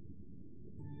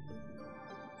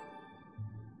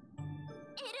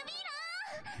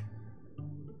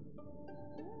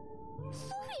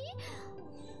 Sophie?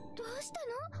 どうした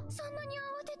の？そんなに慌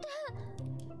てて。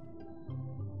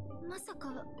まさか、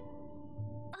あ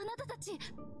なたたち。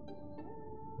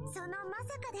そのま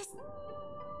さかです。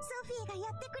ソフィーがや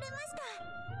ってくれました。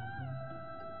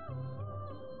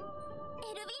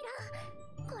エルビー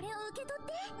ラ、これを受け取っ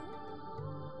て。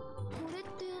これって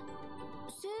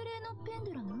精霊のペン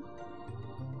デュラム？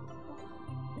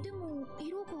でも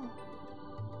色が。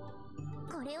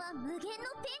これは無限のペン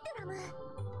デュラム。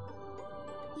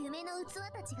夢の器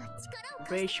たちが力を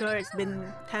貸 Pretty してく sure れ it's る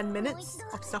been 10 minutes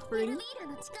of エル suffering. ビーラ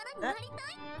の力になりたいっ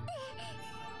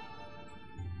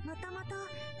て。もともと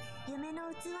夢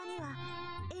の器には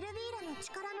エルビーラの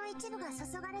力の一部が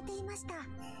注がれていました。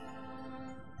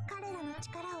彼らの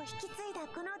力を引き継いだ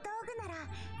この道具なら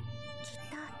きっ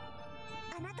と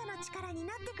あなたの力に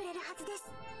なってくれるはずで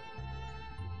す。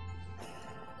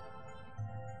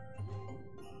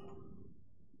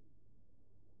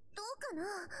どうかな？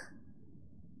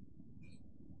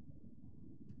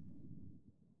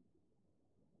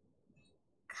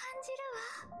感じるわ。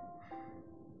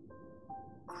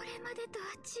これまでとは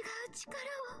違う力を。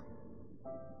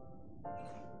や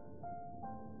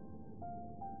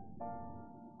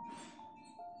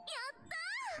った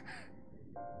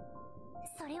ー！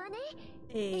それはね、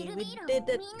エ Hey, ル we ビーラを did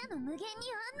it. みんなの無限に案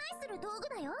内する道具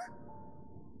だよ。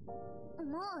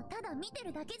もうただ見て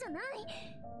るだけじゃない、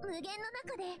無限の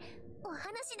中でお話でき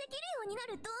るようにな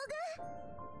る道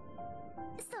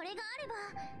具。それがあれば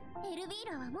エルビ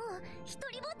ーラはもう一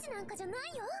人ぼっちなんかじゃない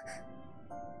よ。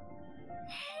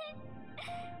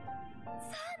そう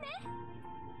ね、あ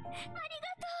りが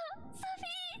とうソフ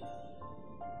ィー。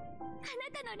あな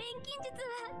たの錬金術は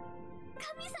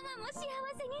神様も幸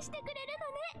せにしてくれる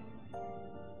のね。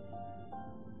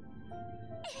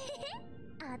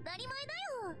当たり前だ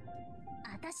よ。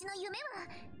私の夢は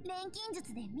錬金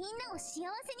術でみんなを幸せにす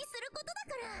ることだ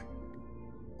か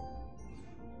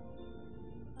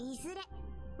ら。いずれ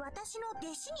私の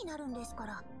弟子になるんですか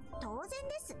ら当然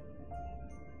です。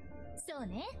そう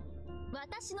ね、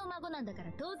私の孫なんだか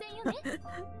ら当然よね。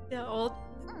They're all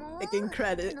taking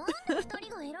credit. なんで二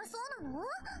人が偉そうなの？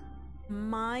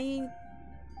 My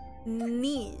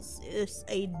niece is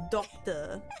a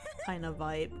doctor kind of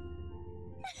vibe.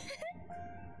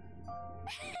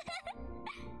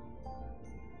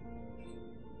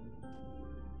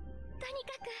 とに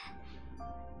かく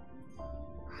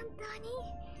本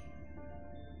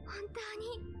当に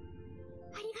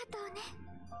ありがとうね、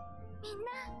みん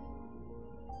な。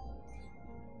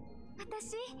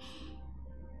私ずーっ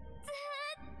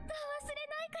と忘れ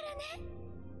ないからね。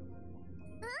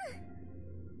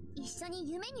うん、一緒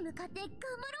に夢に向かって頑張ろ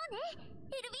うね、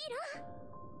エルビーラ。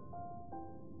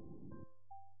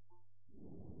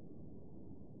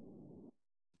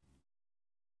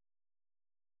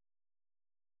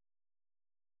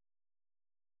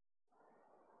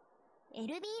エル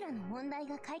ビーラの問題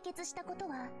が解決したこと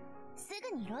はす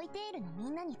ぐにロイテールのみ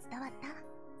んなに伝わった。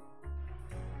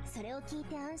それを聞い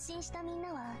て安心したみん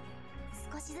なは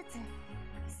少しずつ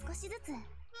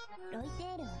ロイテ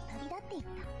ールを旅立っていった。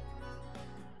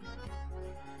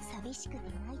寂しくて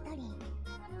泣いたり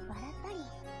笑ったり。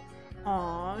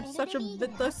Aww, such a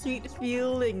bittersweet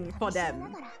feeling for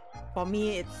them. For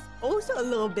me, it's also a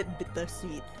little bit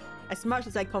bittersweet. As much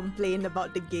as I complained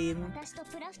about the game,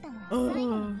 oh,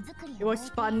 it was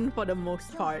fun for the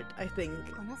most part, I think.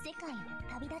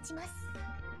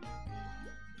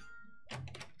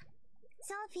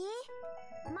 ソフィー、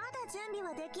まだ準備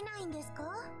はできないんですか？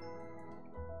も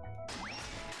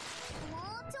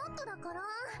うちょっとだから、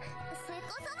せか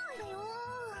さないでよ。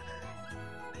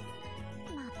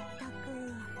まったく、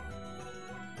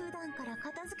普段から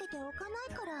片付けておかない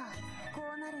から、こ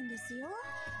うなるんですよ。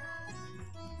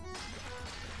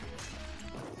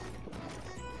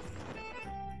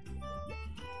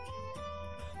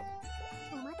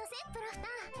お待たせ、プラフター。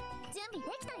準備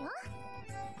できたよ。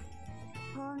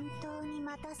本当に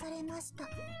待たされました。そ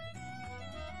う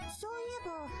いえ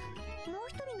ば、もう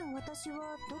一人の私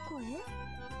はどこへ？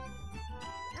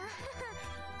あはは、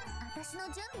私の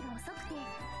準備が遅くて、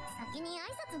先に挨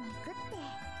拶に行くって。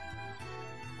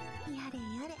やれや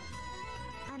れ、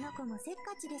あの子もせっ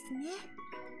かちですね。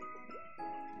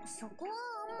そこは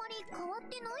あんまり変わっ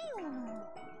てないよう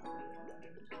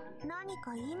な。何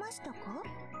か言いましたか？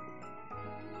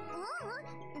う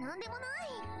うん、なんでもない。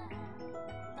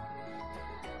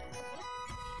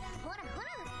ほらほら、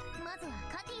まずは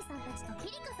カティさんたちと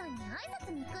キリカさんに挨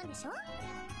拶に行くんでしょ？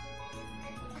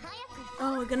早く。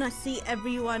 Oh, we're gonna see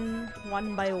everyone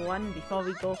one by one before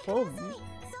we go home.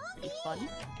 Be fun.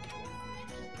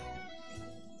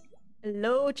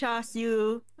 Hello,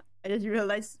 Chasyu. I just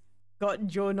realized got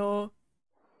Jono.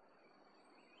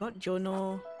 Got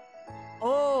Jono.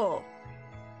 Oh!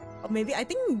 Or maybe, I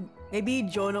think maybe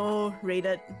Jono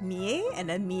raided Mie and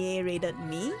then Mie raided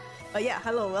me. But yeah,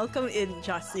 hello, welcome in,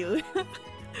 Chasyu.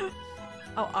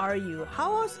 How are you?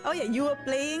 How was... Oh yeah, you were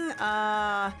playing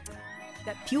that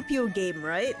Pew Pew game,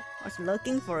 right? I was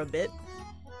lurking for a bit.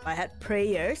 I had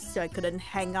prayers, so I couldn't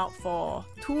hang out for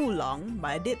too long,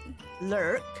 but I did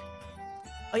lurk.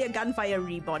 Oh yeah, Gunfire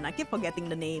Reborn. I keep forgetting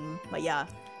the name, but yeah.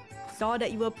 Saw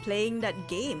that you were playing that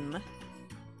game.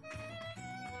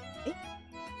 Okay.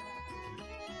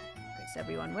 Where's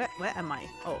everyone? Where am I?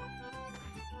 Oh.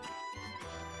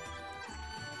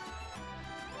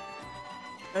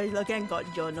 Oh, he's looking at God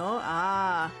Jono.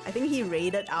 Ah, I think he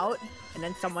raided out, and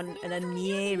then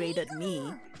Mie raided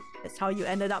me. That's how you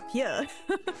ended up here.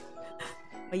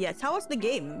 But yes, how was the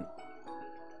game?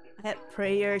 I had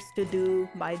prayers to do,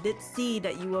 but I did see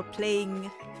that you were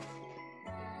playing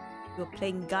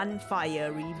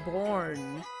Gunfire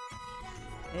Reborn.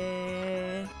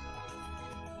 I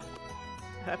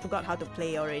forgot how to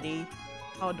play already.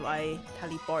 How do I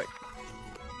teleport?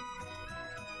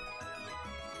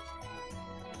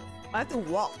 I have to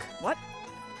walk. What? I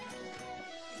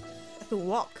have to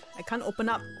walk. I can't open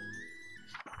up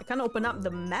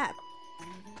the map.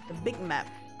 The big map.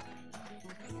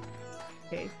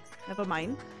 Okay, never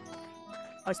mind.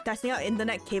 I was testing out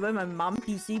internet cable in my mom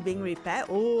PC being repaired.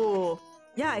 Oh,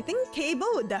 yeah, I think cable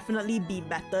would definitely be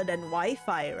better than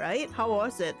Wi-Fi, right? How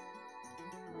was it?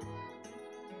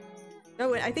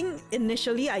 No, I think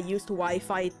initially I used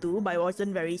Wi-Fi too, but it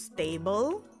wasn't very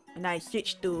stable. And I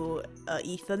switched to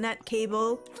Ethernet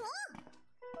cable.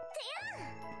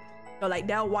 So like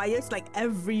there are wires like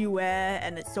everywhere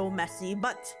and it's so messy,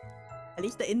 but at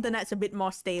least the internet's a bit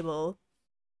more stable.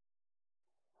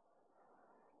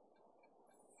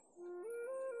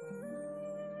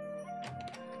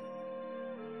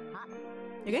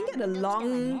 You can get the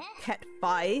long Cat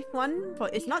 5 one,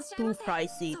 but it's not too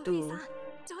pricey too.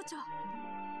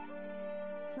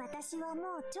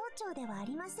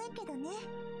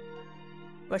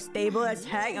 We're stable as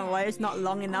heck and wires not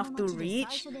long enough to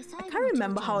reach. I can't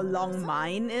remember how long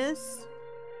mine is.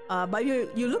 But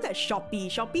you look at Shopee.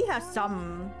 Shopee has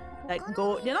some that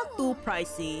go... They're not too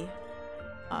pricey.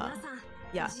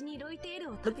 Yeah.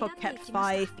 Look for Cat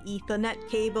 5 Ethernet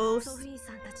cables.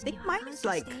 I think mine is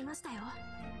like...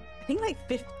 I think like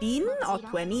 15 or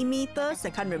 20 meters. I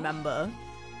can't remember.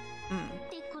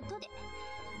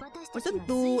 Wasn't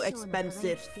too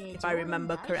expensive, if I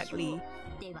remember correctly.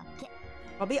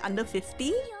 Probably under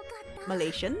 50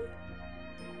 Malaysian.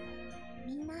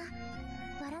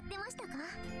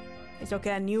 It's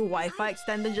okay, a new Wi-Fi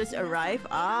extender just arrived.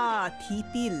 Ah,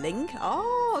 TP-Link.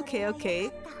 Oh, okay,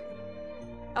 okay.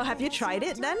 Oh, have you tried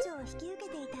it then?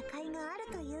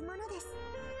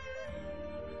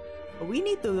 We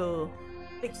need to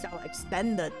fix our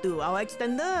extender too. Our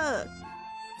extender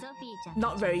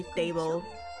not very stable.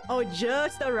 Oh,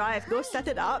 just arrived. Go set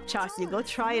it up, Chassi. Go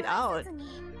try it out.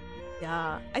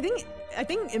 Yeah, I think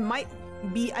it might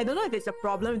be... I don't know if it's a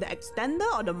problem with the extender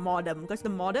or the modem, because the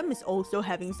modem is also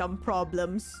having some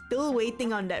problems. Still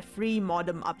waiting on that free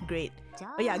modem upgrade.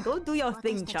 But yeah, go do your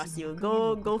thing, Chassi.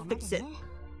 Go fix it.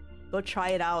 Go try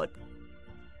it out.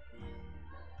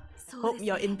 Hope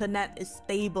your internet is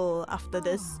stable after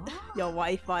this. Your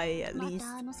Wi-Fi at ま least.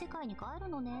 たあの世界に帰る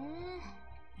のね。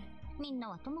みんな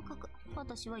はともかく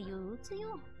私は憂鬱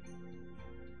よ。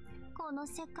この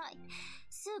世界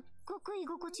すっごく居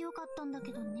心地よかったんだ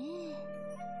けどね。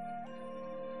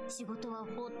仕事は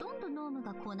ほとんどノーム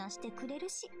がこなしてくれる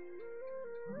し。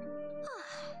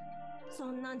そ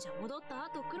んなんじゃ戻った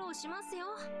後苦労しますよ。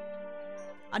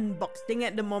 Unboxing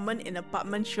at the moment in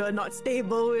apartment, sure not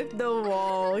stable with the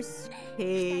walls.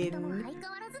 二人とも Pain. 相変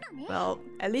わらずだね。 Well,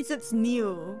 at least it's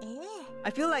new. ええ。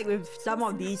 I feel like with some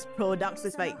of these products,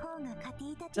 it's like その方が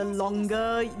家庭たち the らしいです。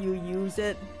 longer you use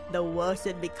it, the worse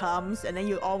it becomes, and then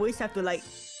you always have to like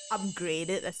upgrade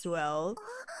it as well.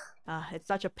 It's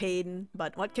such a pain,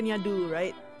 but what can you do,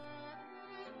 right?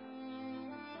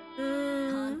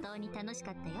 本当に楽し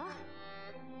かったよ。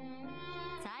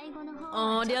最後の方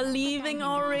Oh, はちょ they're っと leaving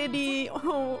大変 already.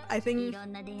 Oh, I い think ろ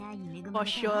んな出会いに恵 for ま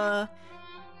れたわ。 sure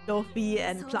Sophie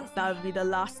and Plakta will be the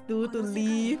last two to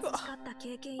leave. この世界で培った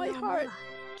経験 My や思い heart. は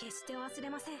決して忘れ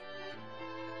ません。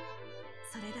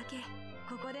それだけ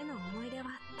ここでの思い出は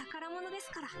宝物です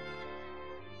から。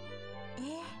え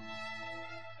え。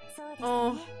そうです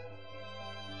Oh. ね。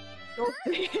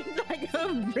 Sophie is like a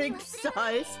brick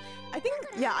size. I think,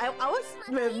 yeah, ours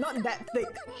were not that thick,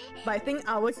 but I think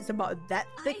ours is about that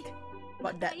thick. ま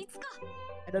About た that. いつか。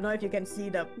 I don't know if you can see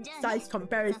the size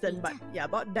comparison, but yeah,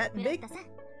 about that フラッ big タさん。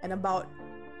 and about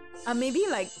maybe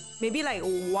like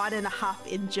 1.5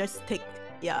 inches thick.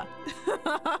 Yeah.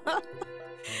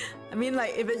 I mean,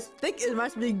 like if it's thick, it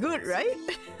must be good, right?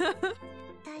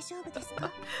 大丈夫ですか？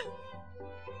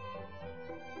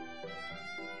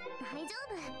大丈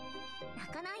夫。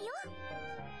泣かないよ。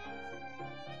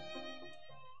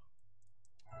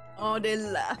 Oh, they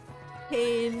laugh.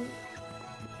 Pain.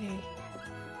 Okay.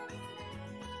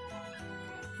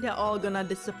 They're all gonna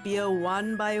disappear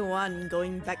one by one,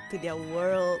 going back to their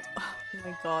world. Oh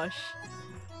my gosh.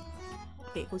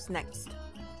 Okay, who's next?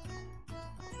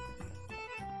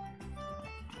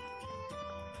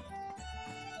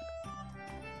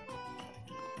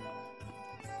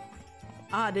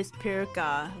 This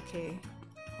Pirka. Okay.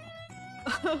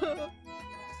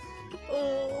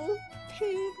 Oh,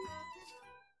 pain.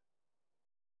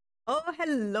 Oh,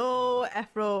 hello,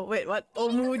 Afro. Wait, what?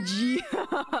 Omuji.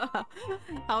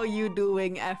 How you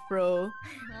doing, Afro? お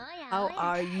や How おや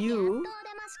are やっと you? お出ま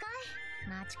しかい。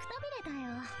待ちくたびれ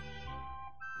たよ。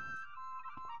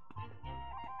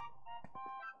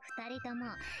二人とも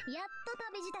やっと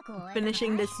旅支度を終えたのかい？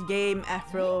 Finishing this game, 随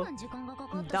Afro. 分時間がか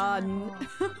かったじゃない Done. の。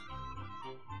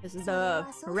 This is それは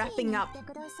the ソフィーに wrapping 言 up って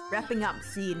ください。 wrapping up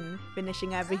scene,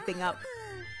 finishing everything up.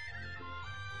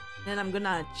 Then I'm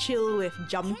gonna chill with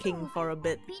Jumpking for a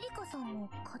bit. ピリカさんも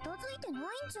片付いてないん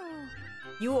じゃん。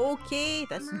 You okay?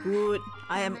 That's good.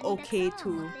 I am okay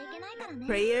too.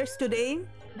 Prayers today.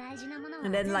 大事なものは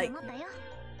And then 全部 like 持ったよ。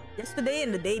 yesterday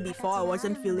and the day before, I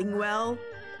wasn't feeling well.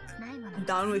 ないもの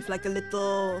Down with like a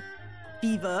little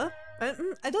fever.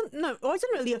 I don't know. It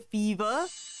wasn't really a fever,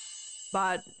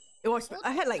 but it was.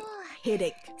 I had like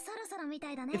headache. そろそろみ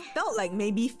たいだね It。felt like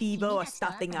maybe fever was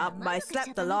starting up, but I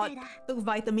slept a lot, took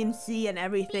vitamin C and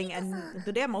everything, and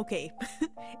today I'm okay.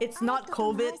 It's not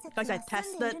COVID because I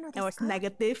tested and was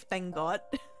negative, thank God.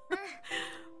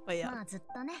 But yeah, まあずっ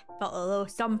とね。 felt a little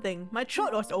something. My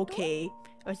throat was okay. It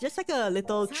was just like a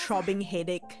little throbbing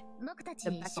headache. 僕たち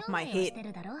The back of 商 my 売を head. して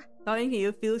るだろ。 Talking to you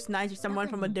feels nice with someone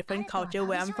from a different culture.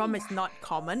 Where I'm from is not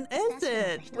common, is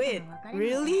it? Wait,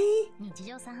 really? 日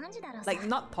常茶飯事だろうさ。 Like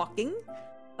not talking?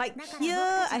 Like here,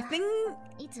 I think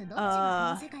いつどっち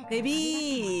がこの世界から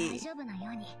maybe 大丈夫な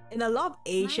ように。 in a lot of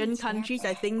Asian countries,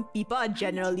 I think people are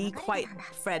generally quite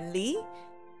friendly.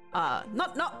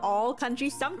 Not all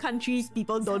countries. Some countries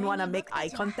people don't want to make eye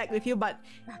contact with you, but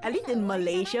at least in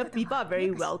Malaysia, people are very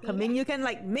welcoming. You can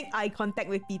like make eye contact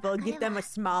with people, give them a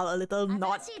smile, a little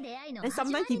nod, 新しい出会いの and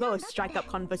始ま sometimes り people な will んだって strike up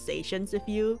conversations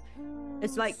with you.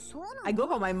 It's like そうなの I go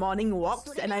for my morning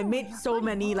walks and I made so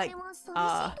many like それ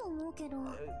は寂しいと思うけど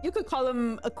you could call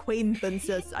them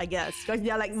acquaintances, I guess, because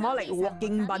they're like more like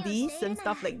walking buddies and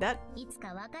stuff like that. いつ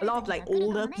か別れ A る lot of 時が like 来るか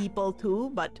も older ね people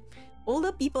too, but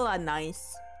older people are nice.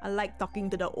 I like talking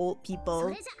to the old そ people.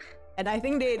 れじゃ And I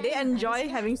think they enjoy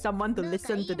having someone to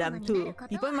listen to them too.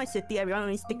 People in my city, everyone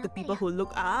only stick to people who look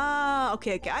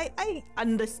okay. I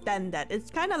understand that.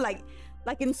 It's kinda like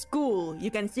in school,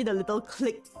 you can see the little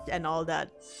cliques and all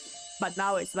that. But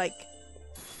now it's like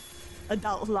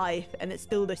adult life and it's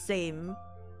still the same.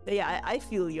 But yeah, I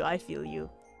feel you, I feel you.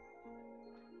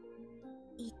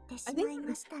 言ってし I まい think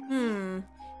ましたね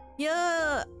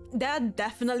yeah, there are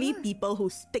definitely people who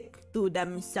stick to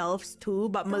themselves too,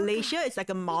 but Malaysia is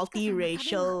like a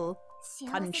multiracial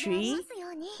country.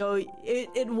 So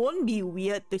it won't be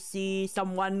weird to see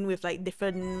someone with like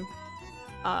different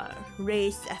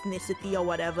race, ethnicity or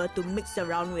whatever to mix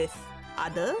around with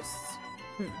others.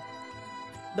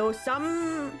 Though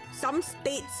some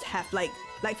states have like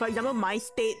for example, my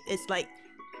state is like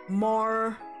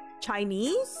more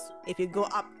Chinese. If you go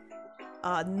up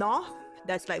north,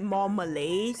 there's like more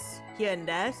Malays here and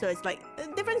there. So it's like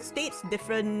different states,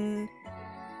 different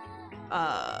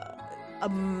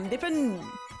different,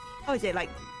 how is it, like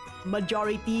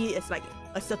majority is like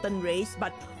a certain race,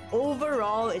 but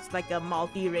overall it's like a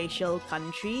multiracial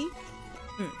country.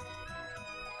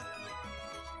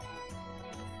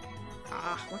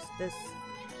 What's this?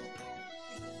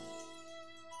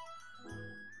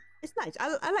 It's nice.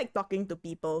 I like talking to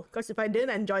people, because if I didn't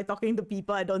enjoy talking to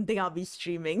people, I don't think I'll be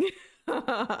streaming.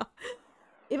 I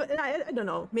don't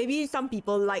know, maybe some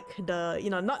people like the, you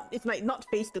know, it's like not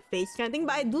face-to-face kind of thing,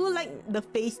 but I do like the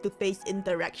face-to-face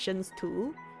interactions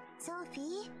too.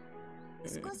 Sophie,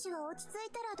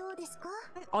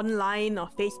 Online or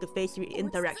face-to-face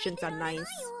interactions are nice.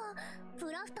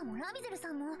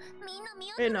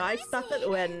 You know, I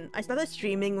started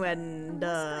streaming when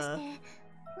the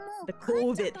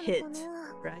COVID hit,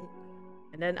 right?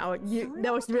 And then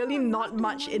there was really not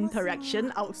much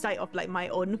interaction outside of like my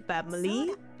own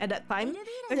family at that time,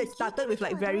 because it started with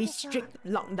like very strict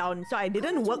lockdown. So I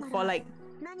didn't work for like,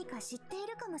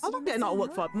 how long did I not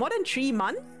work for? More than 3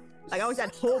 months? Like I was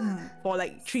at home for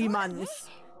like 3 months.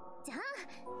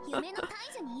 I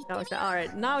was like,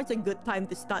 alright, now it's a good time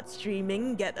to start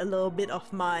streaming, get a little bit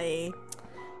of my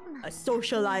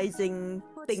socializing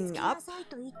thing up,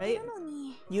 right?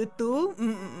 You too?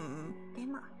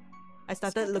 I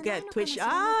started looking at Twitch.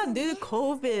 Due to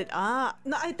COVID.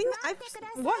 No, I think I've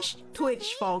watched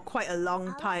Twitch for quite a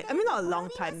long time. I mean, not a long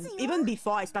time, even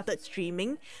before I started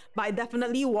streaming, but I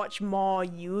definitely watch more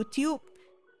YouTube.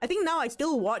 I think now I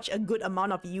still watch a good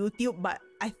amount of YouTube, but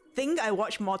I think I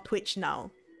watch more Twitch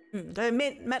now. So I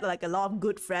met like a lot of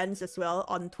good friends as well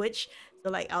on Twitch, so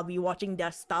like I'll be watching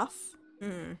their stuff.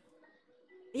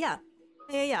 Yeah.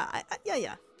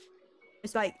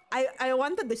 It's like I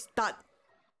wanted to start,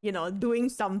 you know, doing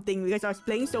something, because I was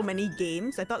playing so many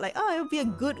games. I thought like, oh, it would be a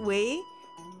good way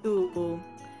to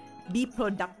be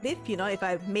productive, you know, if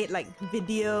I've made like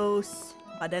videos,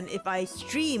 but then if I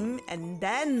stream and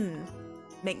then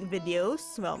make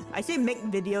videos, well, I say make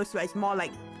videos, but it's more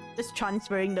like just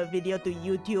transferring the video to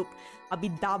YouTube. I'll be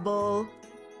double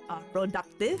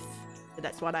productive. So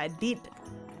that's what I did.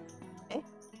 Okay.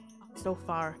 So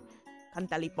far, can't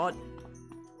teleport.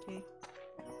 Okay.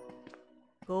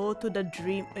 Go to the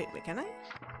dream. Wait, can I?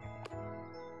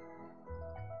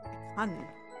 I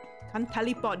can't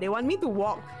teleport. They want me to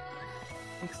walk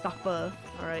and suffer.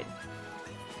 Alright.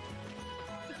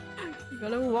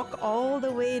 Gotta walk all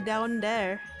the way down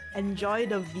there. Enjoy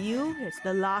the view. It's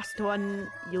the last one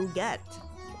you'll get.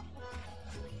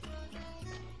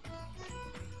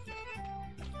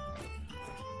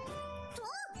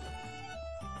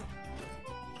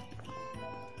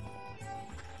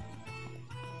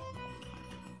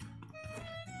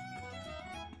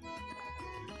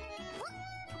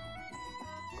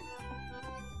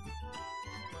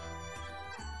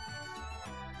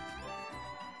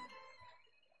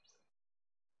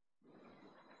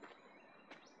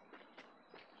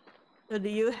 So do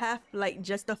you have like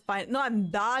just the final? No, I'm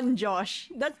done,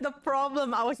 Josh. That's the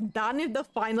problem. I was done with the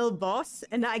final boss,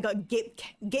 and I got gate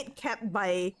capped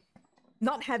by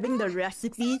not having the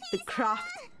recipe to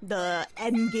craft the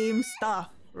end game stuff,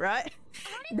 right?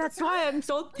 That's why I'm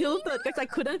so tilted, because I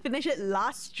couldn't finish it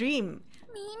last stream.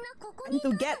 And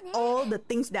to get all the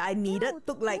things that I needed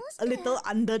took like a little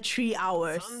under 3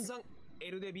 hours.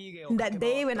 That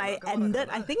day when I ended,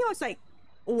 I think it was like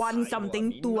 1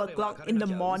 something, 2 o'clock in the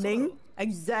morning.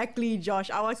 Exactly,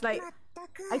 Josh. I was like,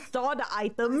 I saw the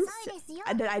items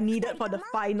that I needed for the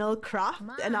final craft,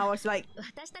 and I was like,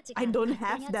 I don't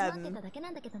have them.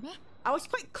 I was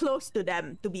quite close to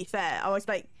them, to be fair. I was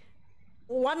like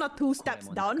 1 or 2 steps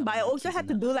down, but I also had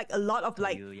to do like a lot of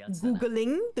like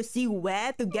googling to see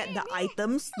where to get the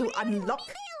items to unlock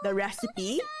the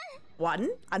recipe.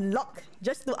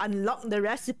 Just to unlock the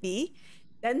recipe.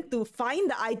 Then to find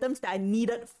the items that I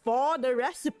needed for the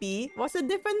recipe was a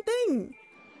different thing.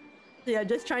 So yeah,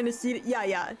 just trying to see.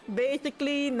 Yeah.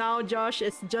 Basically now, Josh,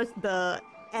 it's just the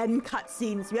end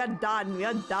cutscenes. We are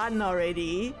done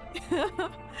already.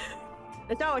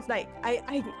 That's why I was like,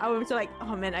 I was like,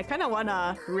 oh man, I kind of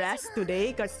wanna rest today,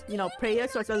 because you know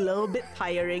prayers was a little bit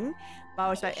tiring. But I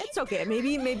was like, it's okay.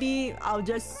 Maybe I'll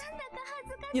just,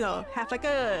 you know, have like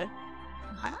a,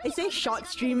 I say short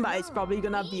stream, but it's probably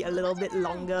gonna be a little bit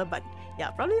longer. But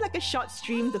Yeah, probably like a short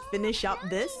stream to finish up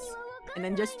this, and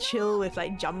then just chill with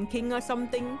like Jump King or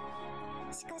something.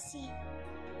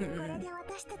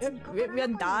 We're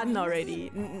done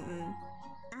already.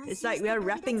 It's like we're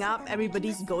wrapping up.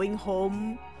 Everybody's going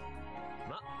home.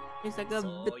 It's like a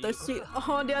bittersweet.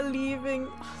 Oh, they're leaving.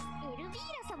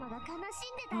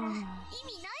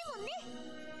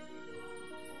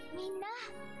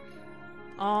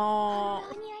 Oh,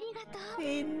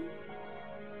 pain.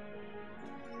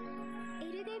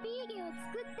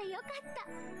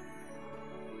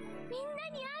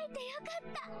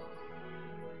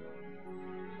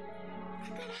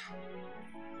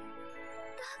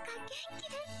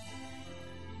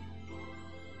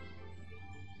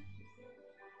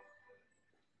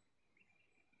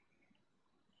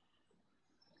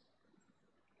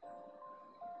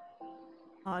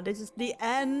 Oh, this is the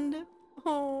end.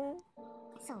 Oh.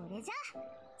 それじゃあ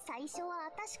最初は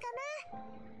私かな。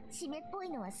締めっぽい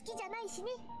のは好きじゃないしね。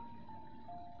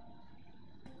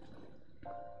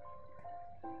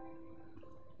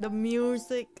The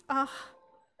music. Ah.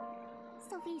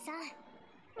 ソフィーさん、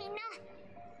みんな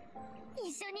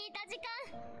一緒にいた時間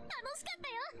楽しかった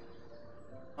よ。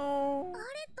Oh. アレ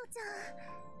ットちゃ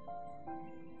ん。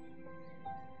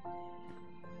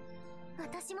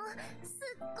私もす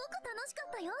っごく楽しか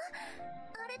ったよ。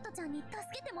アレットちゃんに助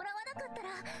けてもらわなかったら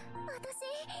私そ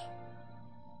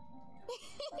う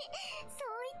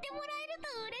言ってもらえると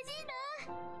嬉しい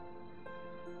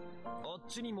な。あっ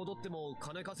ちに戻っても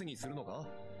金稼ぎするのか？も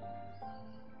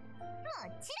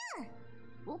ち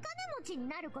ろんお金持ちに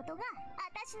なることが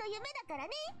私の夢だから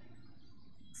ね。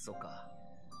そっか。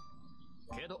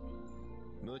けど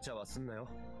無茶はすんなよ。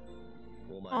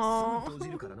お前すぐ閉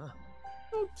じるからな。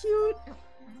So cute.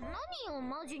 何よ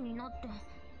マジになって。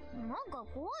なんか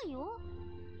怖いよ。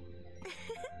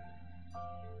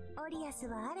オリアス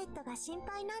はアレットが心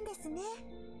配なんですね。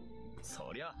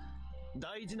そりゃ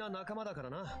大事な仲間だから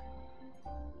な。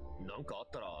なんかあっ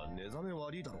たら寝覚め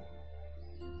悪いだろう。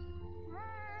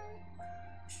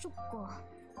そっか。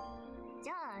じ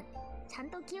ゃあちゃん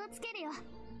と気をつけるよ。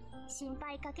心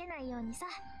配かけないようにさ。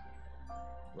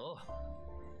おう、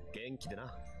元気でな。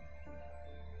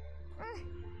オリ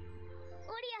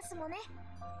アスもね。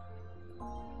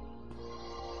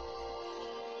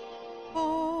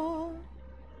Oh.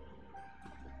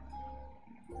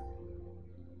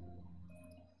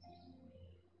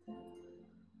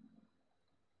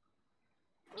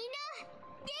 みんな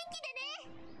元気でね。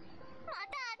また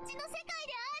あっちの世界で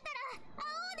会えたら会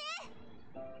おうね。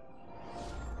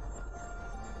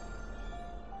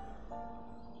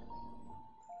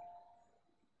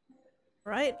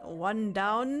Right, one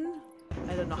down.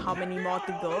 I don't know how many more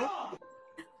to go.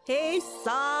 Hey,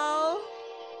 Sal!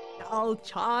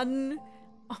 Sal-chan!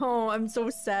 Oh, I'm so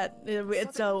sad.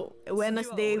 It's a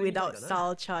Wednesday without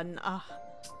Sal-chan.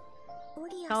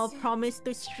 Sal promised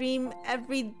to stream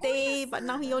every day, but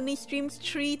now he only streams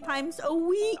 3 times a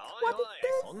week. What is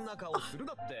this?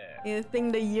 You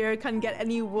think the year can't get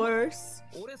any worse?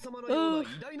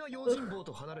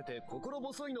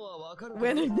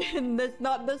 When again, that's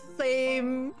not the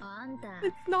same.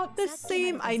 It's not the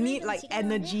same. I need like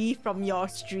energy from your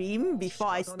stream before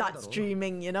I start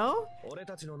streaming, you know?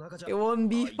 It won't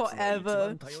be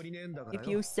forever. If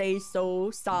you say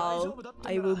so, Sal,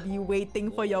 I will be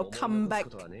waiting for your comeback.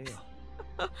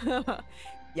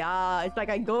 Yeah, it's like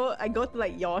I go to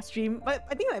like your stream, but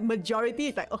I think like majority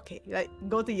is like, okay, like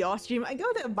go to your stream. I go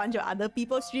to a bunch of other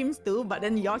people's streams too, but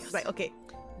then yours is like, okay,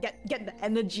 get the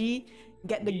energy,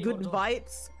 get the good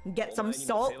vibes, get some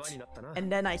salt, and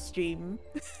then I stream.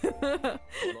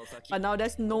 But now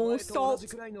there's no salt.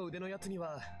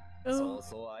 No,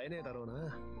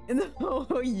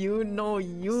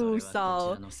 you,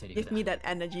 Sal. Give me that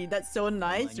energy. That's so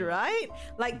nice, right?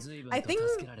 Like, I think,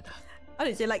 how do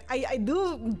you say, like, I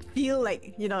do feel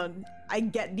like, you know, I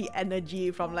get the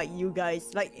energy from like you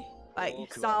guys, like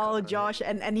Sal, Josh,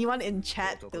 and anyone in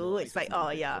chat too. It's like, oh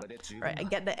yeah, right, I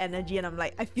get the energy and I'm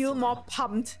like, I feel more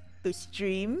pumped to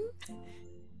stream.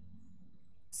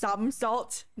 Some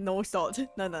salt, no salt.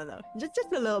 No. Just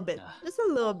a little bit. Just a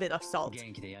little bit of salt.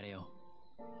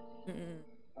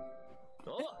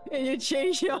 You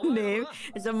change your name.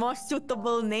 It's a more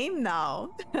suitable name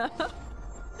now.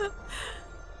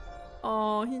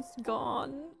 Oh, he's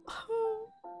gone.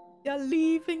 They're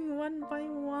leaving one by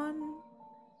one.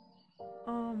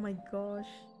 Oh my gosh.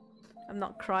 I'm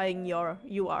not crying,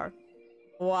 you are.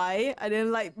 Why? I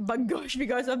didn't like Bagosh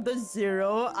because of the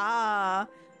 0.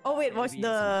 Oh wait, was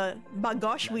the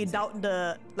Bagosh without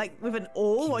the, like, with an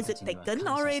O, was it taken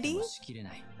already?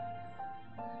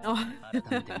 Oh.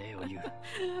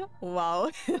 Wow.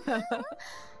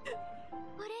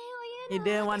 You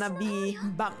didn't wanna be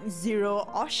Bug Zero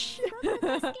Osh.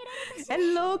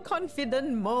 Hello,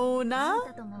 confident Mona.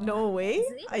 No way.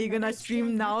 Are you gonna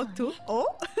stream now too?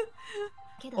 Oh?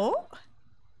 Oh?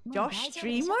 Josh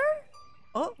streamer?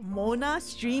 Oh, Mona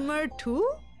streamer too?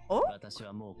 Oh? That's why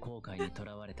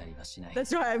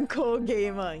I'm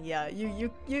co-gamer. Yeah,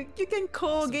 you can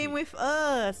co-game with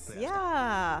us.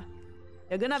 Yeah.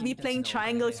 You're gonna be playing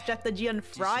Triangle Strategy on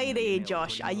Friday,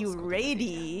 Josh. Are you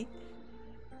ready?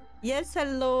 Yes,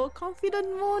 hello,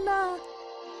 confident Mona.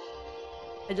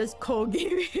 I just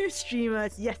co-game with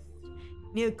streamers. Yes.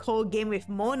 Need to co-game with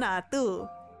Mona too.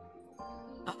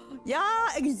 Yeah,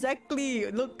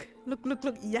 exactly. Look.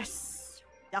 Yes.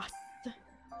 Yes.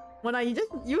 Mona,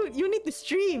 you need to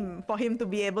stream for him to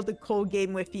be able to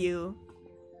co-game with you.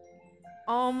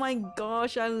 Oh my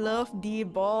gosh, I love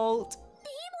D-Bolt.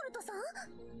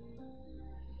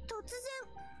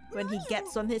 When he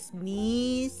gets on his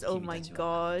knees, oh my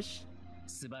gosh.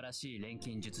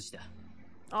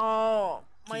 Oh,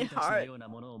 my heart.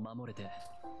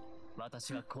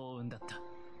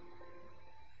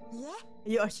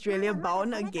 You Australia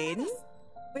bound again?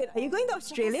 Wait, are you going to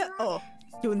Australia? Oh,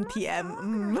 soon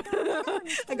TM.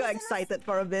 I got excited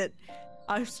for a bit.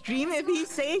 I'll stream if he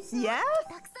says yes?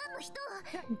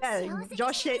 Yeah,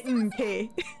 Josh said okay.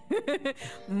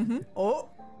 Oh,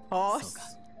 pause.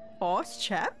 Pause,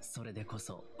 chap.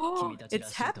 Oh,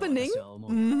 it's happening.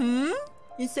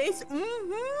 He says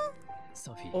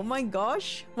Oh my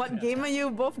gosh. What game are you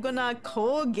both gonna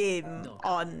co-game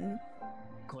on?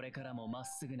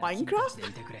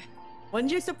 Minecraft?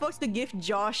 Weren't you supposed to give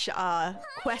Josh a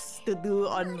quest to do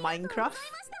on Minecraft?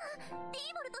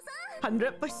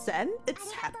 100%?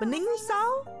 It's happening,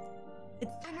 Sal?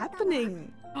 It's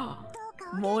happening.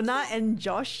 Mona and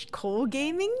Josh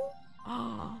co-gaming?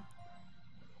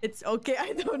 It's okay,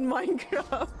 I don't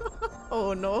Minecraft.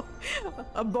 Oh no.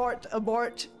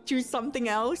 Abort. Choose something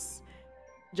else.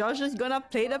 Josh is gonna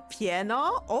play the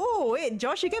piano? Oh wait,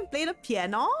 Josh, you can play the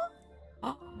piano?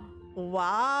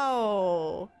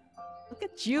 Wow. Look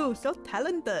at you, so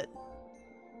talented.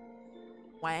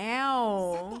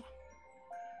 Wow.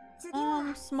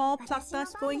 Small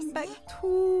Placta's going back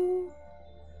too.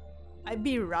 I'd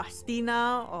be rusty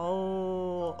now.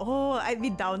 Oh, I'd be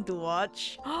down to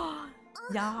watch.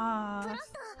 Yeah.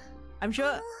 I'm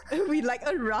sure we like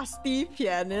a rusty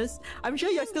pianist. I'm sure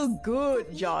you're still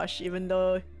good, Josh, even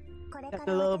though you got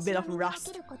a little bit of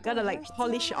rust. Gotta like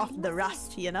polish off the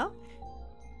rust, you know?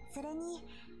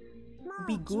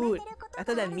 Be good.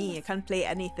 Better than me. I can't play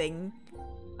anything.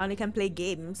 I only can play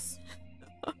games.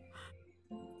 I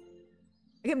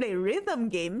can play rhythm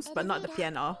games, but not the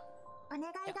piano.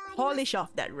 Yeah, polish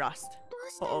off that rust.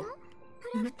 Uh-oh.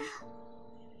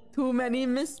 Too many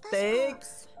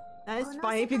mistakes. That's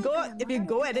fine. If you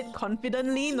go at it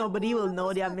confidently, nobody will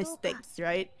know their mistakes,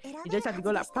 right? You just have to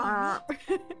go like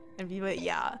and people,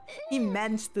 yeah. He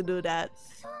meant to do that.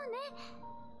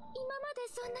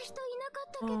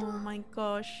 Oh my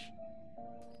gosh.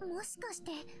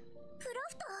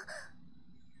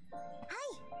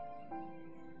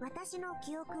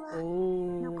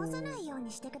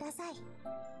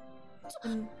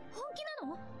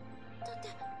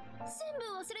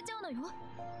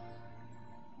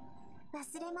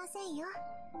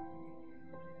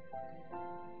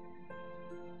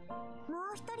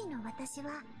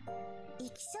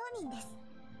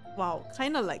 Wow,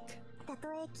 kind of like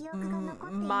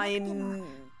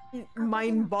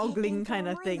mind-boggling kind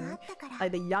of thing.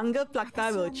 Like the younger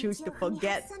Placta will choose to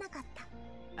forget.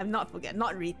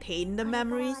 Not retain the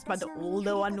memories, but the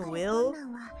older one will.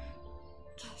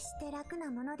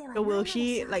 So will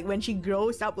she, like when she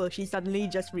grows up, will she suddenly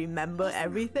just remember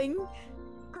everything?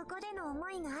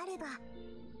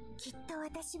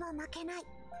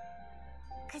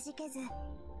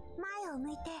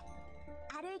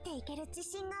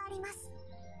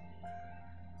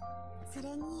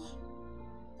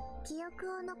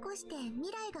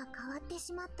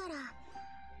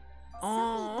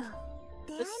 Oh,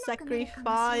 the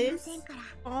sacrifice.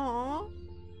 Oh.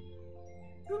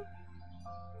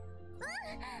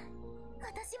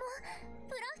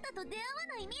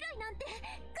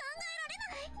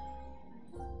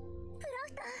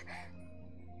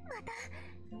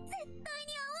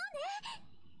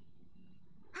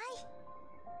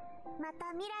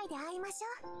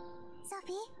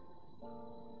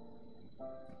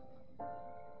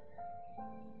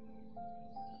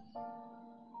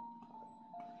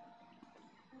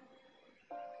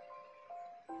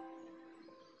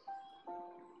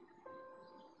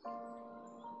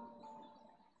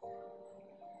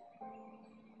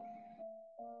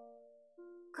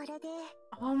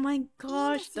 Oh my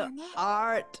gosh, the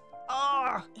art.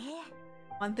 Oh,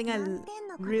 one thing I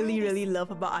really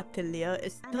love about Atelier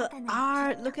is the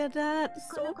art. Look at that,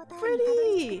 so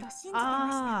pretty.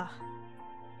 Ah,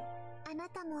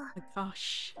 my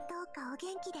gosh.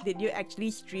 Did you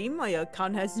actually stream or your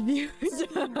account has views?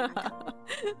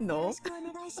 No.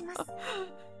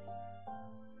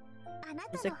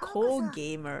 He's a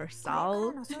co-gamer,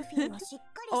 Sal.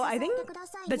 Oh, I think,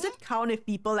 does it count if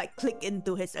people like click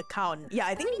into his account? Yeah,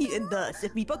 I think it does.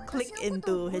 If people click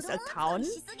into his account,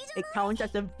 it counts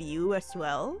as a view as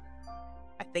well.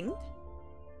 I think,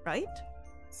 right?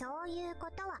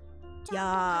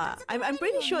 Yeah, I'm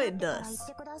pretty sure it does.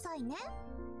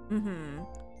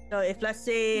 So if, let's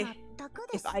say,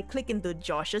 if I click into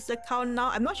Josh's account now,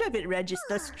 I'm not sure if it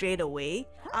registers straight away.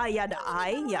 Ah, yeah, the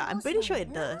eye. Yeah, I'm pretty sure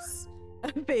it does.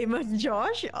 Famous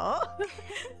Josh? Oh.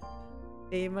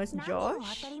 Famous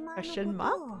Josh? Question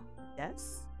mark?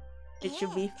 Yes. It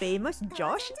should be famous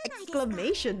Josh!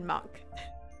 Exclamation mark.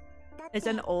 It's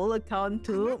an old account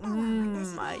too?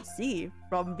 I see.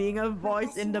 From being a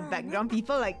voice in the background,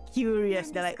 people like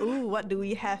curious. They're like, ooh, what do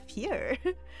we have here?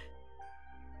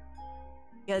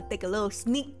 Gotta take a little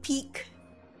sneak peek.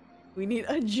 We need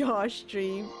a Josh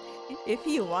stream. If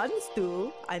he wants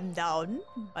to, I'm down.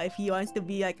 But if he wants to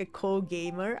be like a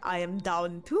co-gamer, I am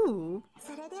down too.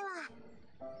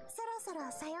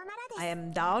 I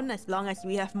am down as long as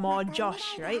we have more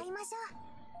Josh, right?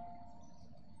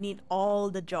 Need all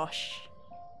the Josh.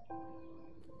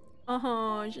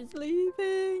 She's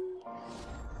leaving.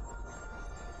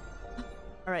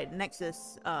 Alright, next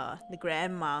is the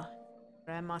grandma.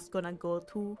 Grandma's gonna go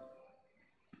too.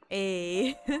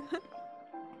 Hey.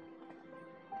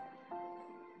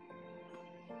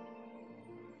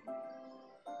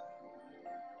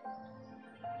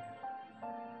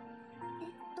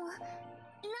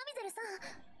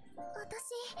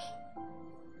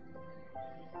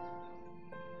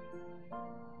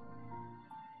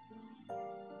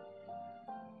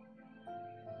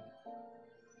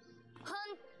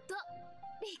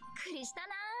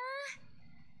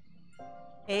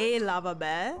 Hey, Lava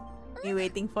Bear. You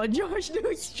waiting for Josh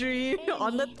to stream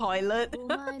on the toilet?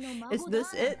 Is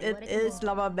this it? It is,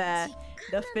 Lava Bear.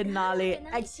 The finale.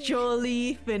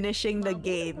 Actually finishing the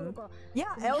game.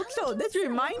 Yeah, also, this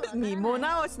reminded me.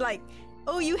 Mona was like,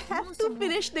 oh, you have to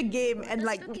finish the game. And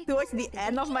like, towards the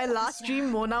end of my last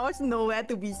stream, Mona was nowhere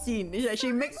to be seen.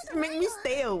 She make me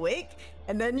stay awake.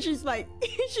 And then she's like,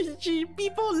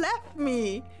 people left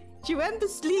me. She went to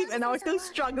sleep and I was still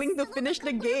struggling to finish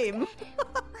the game.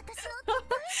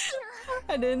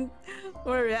 And then,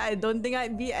 I don't think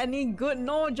I'd be any good.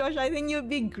 No, Josh, I think you'd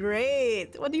be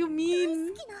great. What do you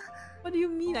mean? What do you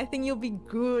mean? I think you'll be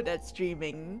good at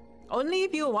streaming. Only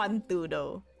if you want to,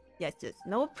 though. Yes, just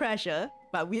no pressure,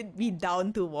 but we'd be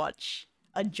down to watch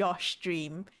a Josh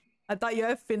stream. I thought you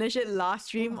had finished it last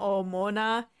stream. Oh,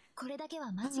 Mona.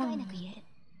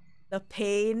 The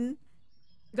pain.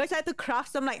 Because I had to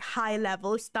craft some like high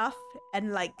level stuff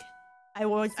and like I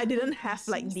didn't have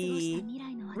like the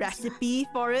recipe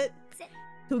for it.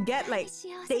 To get like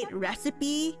state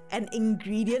recipe and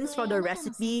ingredients for the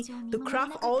recipe to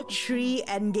craft all 3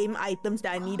 endgame items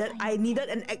that I needed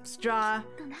an extra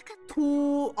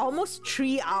almost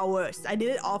 3 hours. I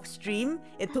did it off stream.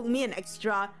 It took me an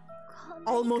extra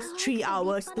almost 3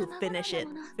 hours to finish it.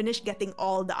 Finish getting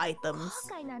all the items.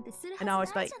 And I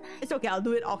was like, it's okay, I'll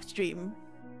do it off stream.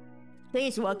 I think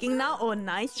it's working now. Oh,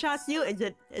 nice, Chasyu. Is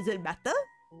it better?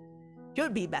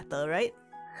 Should be better, right?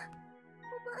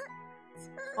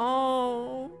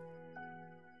 Oh.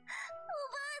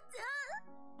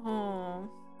 Oh.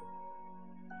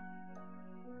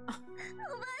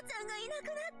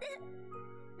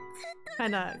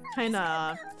 Kinda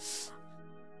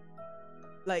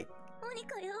like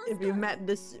if you met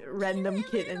this random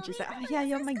kid and she's like, oh yeah,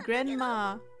 you're my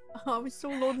grandma. Oh, I was so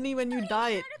lonely when you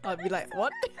died. I'd be like,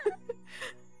 what?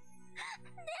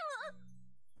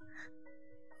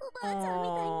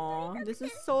 Oh, this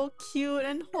is so cute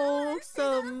and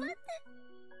wholesome.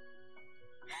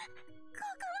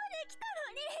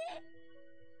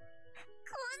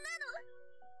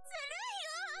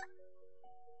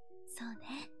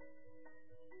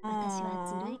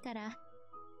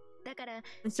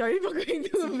 I'm sorry for going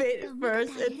to bed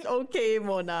first. It's okay,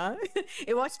 Mona.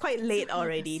 It was quite late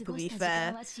already, to be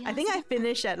fair. I think I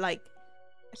finished at like,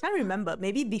 I can't remember,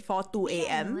 maybe before 2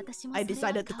 AM. I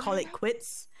decided to call it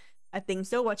quits. I think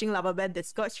so, watching Lava Bear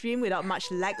Discord stream without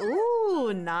much lag.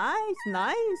 Ooh, nice.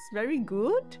 Very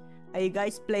good. Are you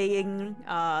guys playing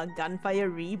Gunfire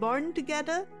Reborn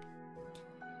together?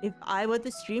 If I were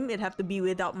to stream, it'd have to be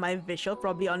without my visual,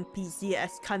 probably on PC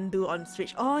as can't do on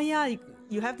Switch. Oh yeah,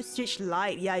 you have the Switch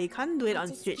Lite. Yeah, you can't do it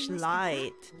on Switch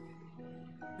Lite.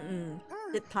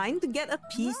 it time to get a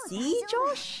PC,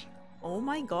 Josh? Oh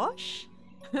my gosh.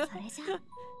 それじゃあ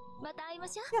また会いま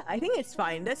しょう。 Yeah, I think it's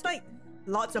fine. There's like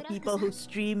lots of people who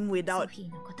stream ソ without フィ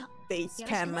ーのこと face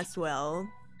cam as well.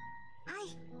 は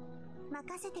い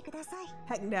任せてください。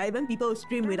 Heck, there are even people who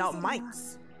stream without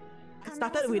mics. I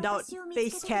started without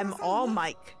face cam or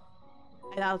mic.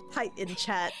 And I'll type in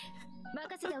chat.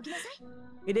 任せておきなさい。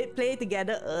 We did play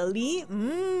together early.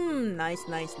 Nice,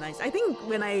 nice, nice. I think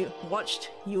when I watched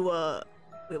you were...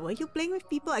 Wait, were you playing with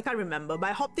people? I can't remember. But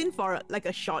I hopped in for like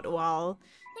a short while.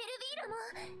 エルビーラも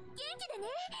元気でね。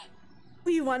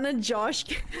 We want a Josh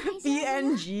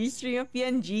PNG stream, a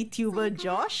PNG tuber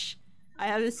Josh. I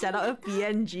have to set up a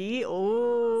PNG.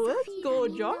 Oh, let's go,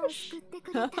 Josh.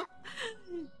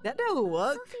 That'll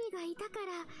work. ソフィーがいたか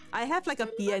ら I have like a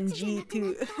PNG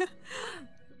too.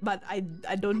 But I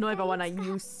don't know if I want to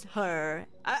use her.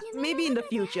 Maybe in the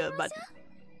future, but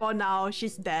for now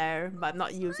she's there. But I'm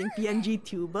not using PNG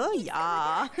tuber.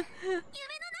 Yeah.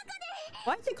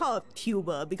 Why is it called a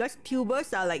tuber? Because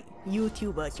tubers are like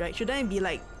YouTubers, right? Shouldn't it be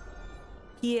like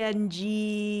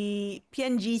PNG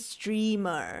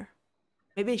streamer?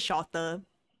 Maybe it's shorter.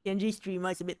 PNG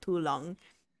streamer is a bit too long.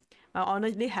 I'm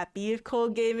honestly happy with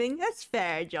co-gaming. That's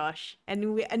fair, Josh.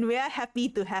 And we are happy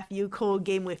to have you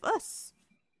co-game with us.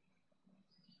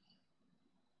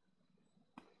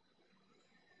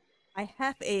 I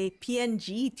have a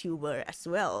PNG tuber as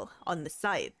well on the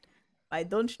side. I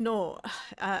don't know.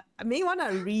 I may want to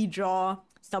redraw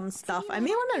some stuff. I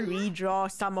may want to redraw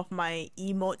some of my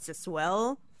emotes as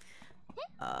well.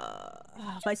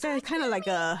 But it's kind of like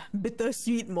a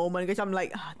bittersweet moment because I'm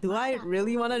like, do I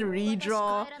really want to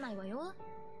redraw? 帰らないわよ。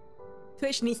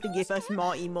 Twitch needs to give us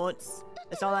more emotes.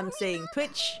 That's all I'm saying.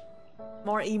 Twitch,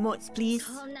 more emotes, please.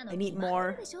 そんなの I need 決まって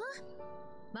more. るでしょ。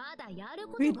まだやる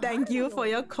こと We がある thank の you よ。 for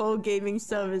your co-gaming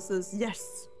services.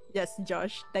 Yes. Yes,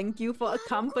 Josh. Thank you for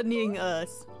accompanying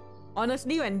us.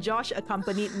 Honestly, when Josh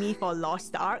accompanied me for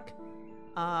Lost Ark,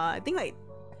 I think like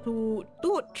two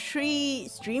or three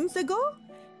streams ago,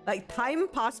 like time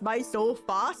passed by so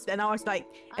fast and I was like,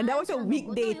 and that was a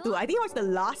weekday too. I think it was the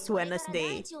last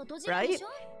Wednesday, right?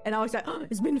 And I was like, oh,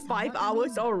 it's been 5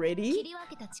 hours 切 already. り分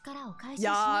けた力を回収し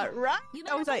Yeah, right?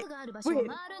 I was like, wait,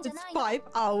 it's 5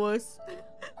 hours.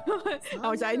 I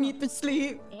was like, I need to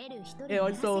sleep. エル一人 It に was や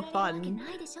らせ so られるわけ fun.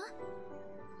 ないでしょ。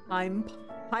 Time だ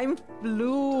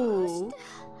flew って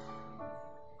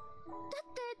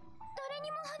誰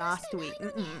にも話し last てない week.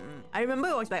 のに。 I remember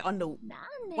it was like on the な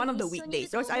んで one of the 一緒にいる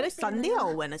weekdays. と It was 思 either ってるの Sunday よ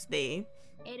or Wednesday.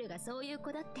 エルがそういう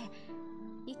子だって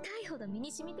痛いほど身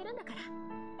に染みてるんだから。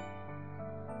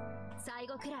最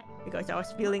後くらい Because I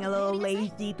was feeling a little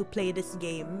lazy to play this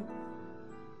game.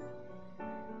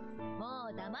 も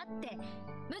う黙って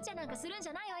無茶なんかするんじ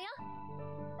ゃないわよ。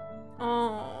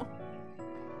 Oh,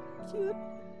 cute.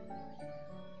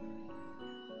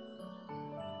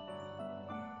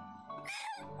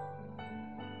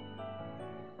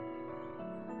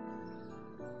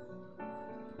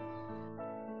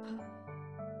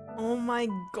 Oh my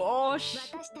gosh.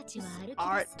 私たちは歩き出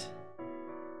Art. す。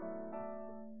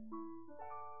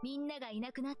みんながい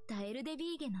なくなったエルデ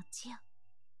ビーゲの地よ。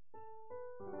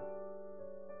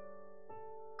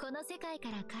この世界か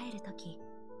ら帰るとき、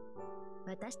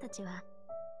私たちは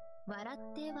笑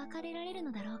って別れられる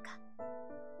のだろうか。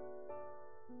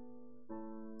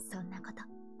そんなこと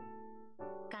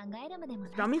考えるまでもな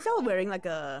い。 Rami's all wearing like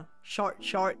a short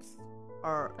shorts.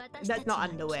 Or that's not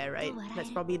underwear, right?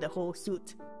 That's probably the whole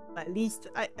suit. But at least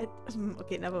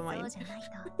okay, never そう mind. じゃないと、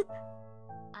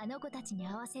あの子たちに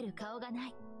合わせる顔がな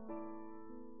い。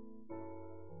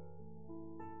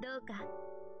どうか、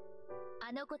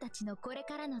あの子たちのこれ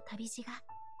からの旅路が、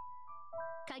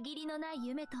限りのない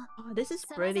夢と、 Oh, this is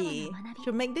pretty.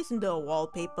 Should make this into a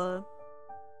wallpaper.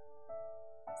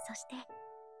 そして、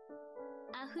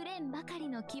溢れんばかり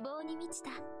の希望に満ち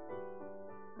た、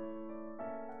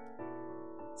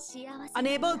幸せ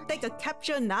Unable to take a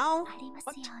capture now? あります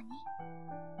よう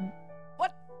に。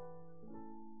 What?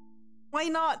 Why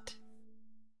not?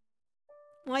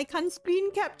 Why can't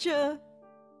screen capture?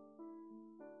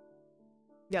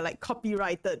 Yeah, like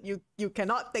copyrighted. You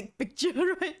cannot take picture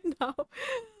right now.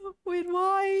 Wait,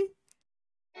 why?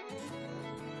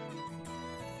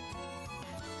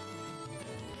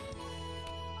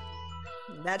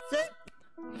 That's it.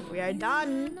 We are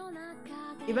done.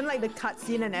 Even like the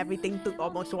cutscene and everything took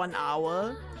almost 1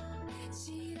 hour.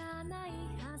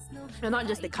 And not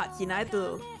just the cutscene, I had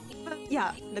to...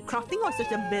 Yeah, the crafting was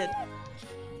just a bit...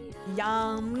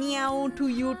 Yum, meow to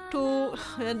you too.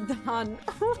 And done.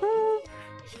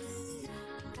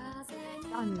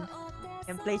 Done.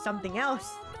 And play something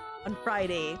else on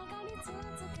Friday.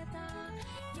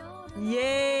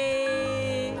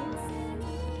 Yay!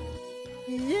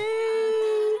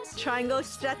 Yay! Triangle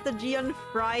strategy on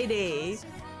Friday.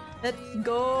 Let's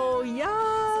go.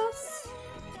 Yes!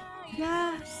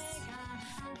 Yes!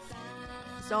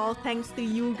 It's all thanks to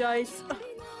you guys.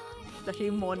 Especially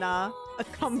Mona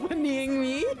accompanying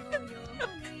me.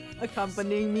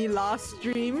 Accompanying me last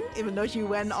stream, even though she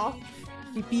went off.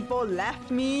 The people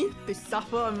left me to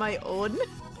suffer on my own.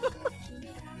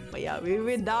 But yeah,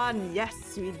 we're done.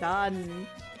 Yes, we're done.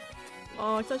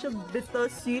 Oh, such a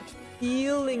bittersweet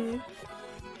feeling.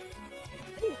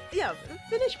 Yeah,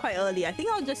 finished quite early. I think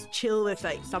I'll just chill with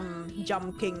like some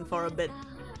Jump King for a bit.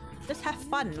 Just have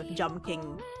fun with Jump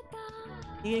King.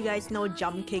 Do you guys know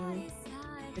Jump King?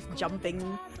 Just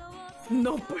jumping.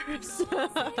 No purse.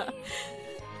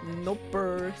 No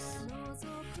purse.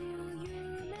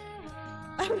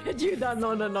 I read you that.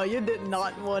 No, you did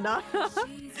not, Mona.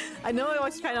 I know it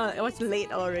was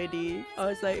late already. I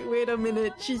was like, wait a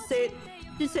minute. She said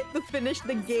to finish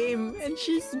the game and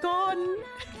she's gone.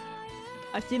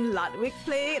 I've seen Ludwig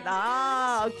play it.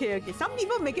 Ah, okay. Some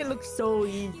people make it look so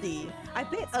easy. I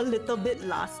played a little bit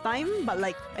last time, but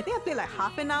like I think I played like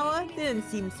half an hour. Didn't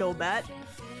seem so bad.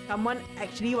 Someone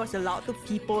actually was allowed to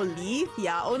people leave.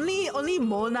 Yeah, only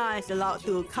Mona is allowed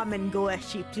to come and go as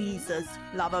she pleases,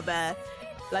 Lava Bear.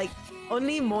 Like,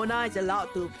 only Mona is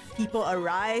allowed to people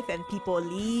arrive and people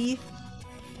leave.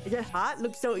 Is it hard?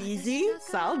 Looks so easy.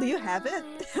 Sal, do you have it?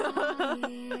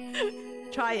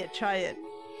 Try it.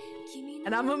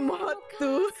 And I'm a mod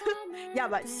too. Yeah,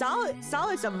 but Sal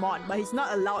is a mod, but he's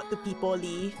not allowed to people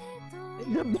leave.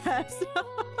 The best.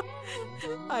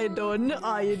 I don't.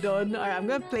 Oh, you don't. Alright, I'm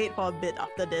gonna play it for a bit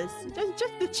after this.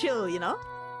 Just to chill, you know?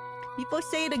 People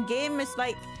say the game is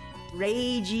like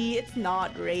ragey. It's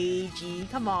not ragey.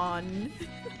 Come on.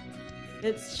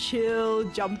 It's chill,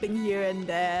 jumping here and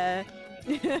there.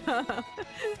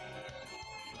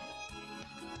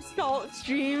 Salt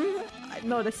stream?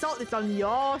 No, the salt is on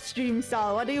your stream,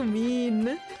 Sal. What do you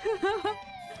mean?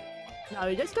 Now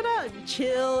we're just gonna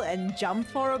chill and jump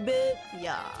for a bit.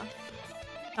 Yeah.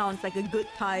 Sounds like a good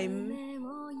time.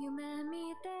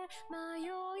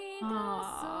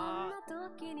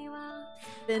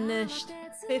 Finished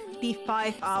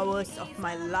 55 hours of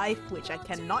my life, which I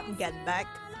cannot get back.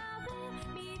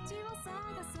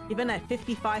 Even at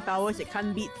 55 hours, it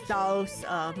can't beat Sal's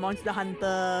Monster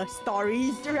Hunter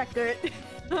Stories record.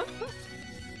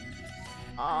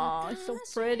 Oh, so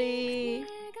pretty.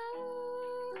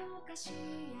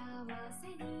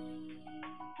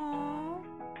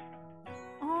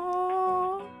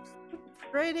 Oh, so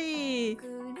pretty.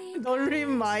 Don't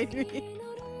remind me.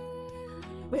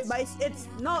 Wait, but it's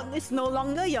no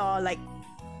longer your like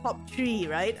top 3,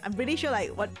 right? I'm pretty sure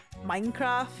like what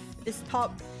Minecraft is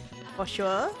top for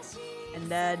sure. And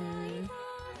then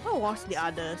what was the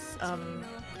others?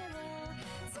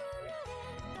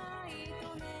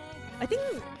 I think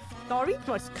Stories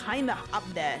was kinda up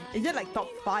there. Is it like top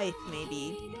 5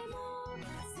 maybe?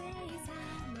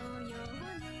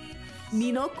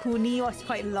 Nino Kuni was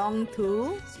quite long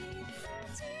too.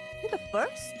 Is it the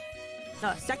first?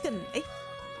 No, second.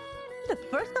 The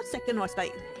first or second was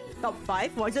like top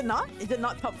 5, was it not? Is it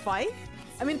not top 5?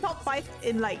 I mean top 5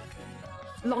 in like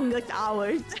longest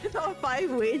hours. Top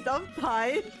 5 waste of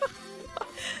time.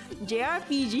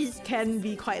 JRPGs can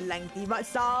be quite lengthy, but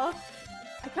Sal,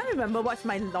 I can't remember what's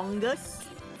my longest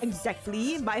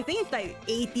exactly, but I think it's like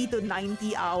 80 to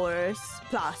 90 hours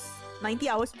plus. 90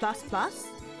 hours plus.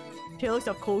 Tales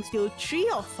of Cold Steel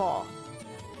 3 or 4.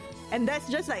 And that's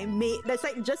just like that's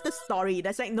like just the story.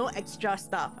 There's like no extra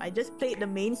stuff. I just played the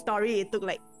main story. It took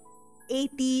like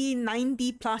 80,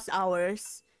 90 plus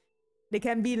hours. They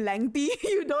can be lengthy.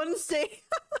 You don't say.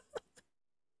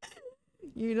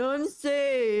 You don't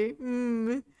say.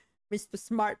 Mr.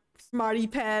 Smarty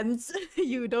Pants.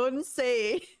 You don't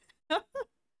say.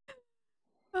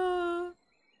 Oh,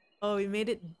 we made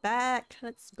it back.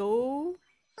 Let's go.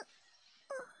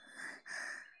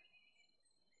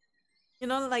 You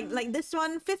know, like this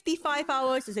one, 55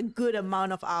 hours is a good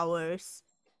amount of hours.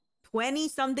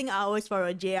 20-something hours for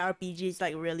a JRPG is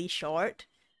like really short.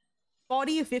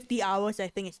 40 to 50 hours, I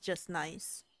think it's just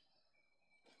nice.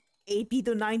 80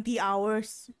 to 90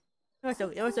 hours.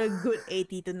 It was a good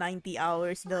 80 to 90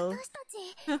 hours though.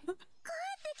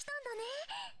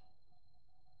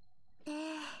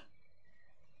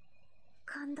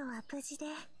 今度は無事で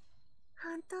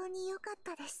本当に良かっ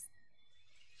たです。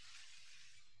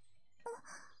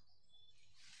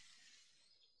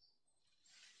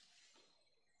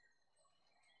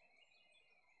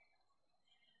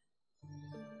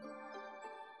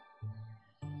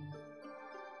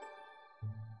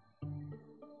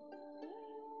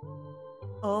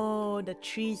Oh. Oh, the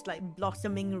trees like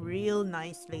blossoming real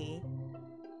nicely.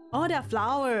 Oh, they're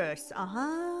flowers.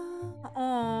 Uh-huh.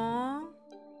 Aww.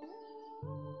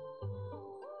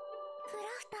 クラ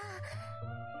フター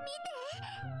見て、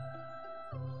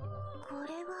こ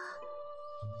れは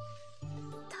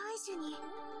大樹に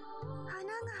花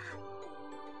が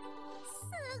す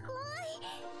ごい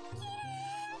綺麗。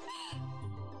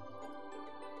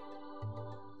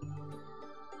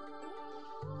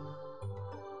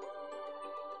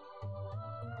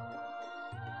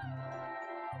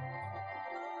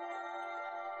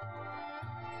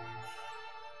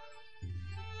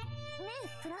ね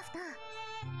えクラフター、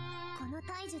この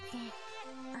大樹って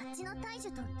あっちの大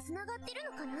樹とつながってる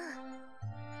のかな。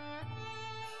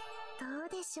どう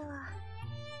でしょう。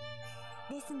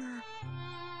ですが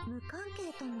無関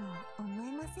係とも思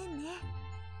えませんね。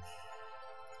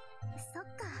そっか、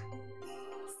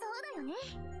そうだよね。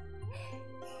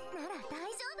なら大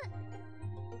丈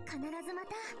夫、必ずまた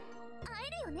会え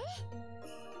るよね。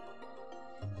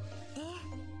ええ、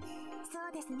そ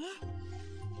うですね。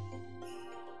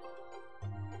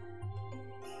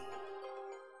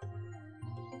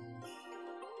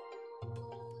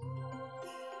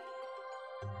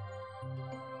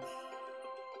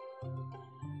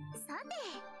さて、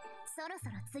そろそ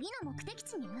ろ次の目的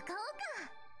地に向かおうか。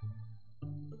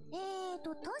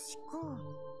確か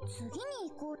次に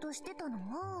行こうとしてたの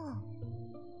は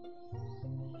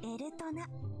エルトナ。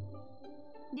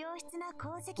良質な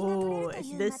鉱石が取れ Oh, ると is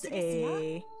いう this 町ですよ。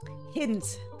 a hint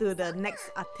to the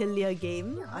next Atelier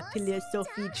game? Atelier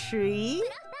Sophie 3?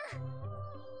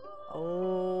 鉱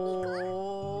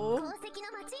Oh. 石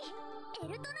の町エ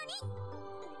ルトナに。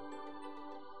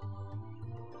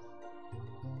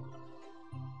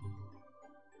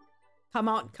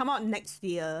Come out next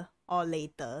year or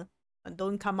later.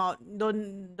 Don't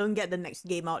get the next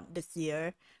game out this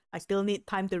year. I still need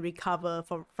time to recover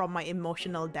from my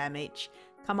emotional damage.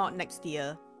 Come out next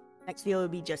year. Next year will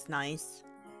be just nice.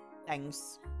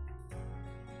 Thanks.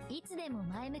 いつでも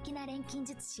前向きな錬金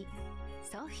術師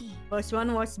ソフィー。 First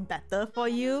one was better for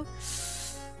you.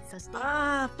 そして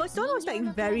First one was like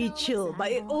very chill, but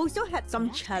it also had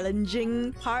some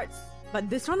challenging parts. But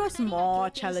this one was more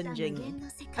challenging.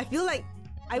 I feel like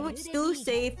I would still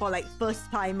say for like first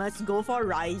timers, go for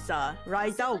Ryza.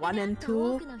 Ryza 1 and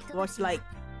 2 was like,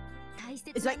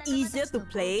 it's like easier to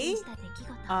play.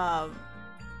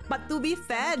 But to be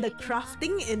fair, the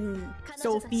crafting in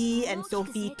Sophie and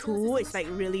Sophie 2 is like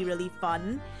really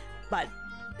fun. But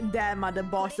damn, the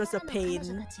bosses a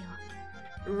pain.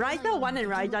 Ryza 1 and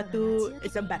Ryza 2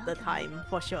 is a better time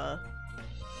for sure.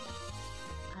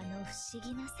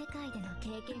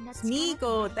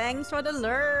 Sneeko, thanks for the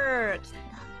alert.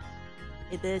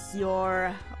 It is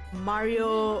your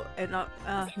Mario and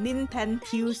Nintendo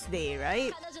Tuesday,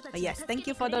 right? Yes, thank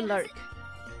you for the alert.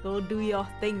 Go do your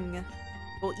thing.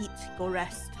 Go eat, go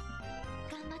rest.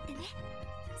 頑張ってね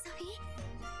ソフィー。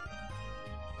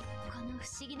この不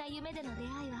思議な夢での出会い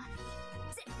は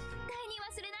絶対に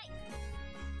忘れない。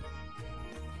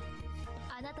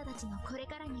あなたたちのこれ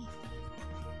からに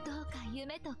どうか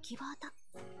夢と希望と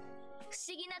不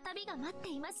思議な旅が待って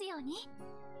いますように。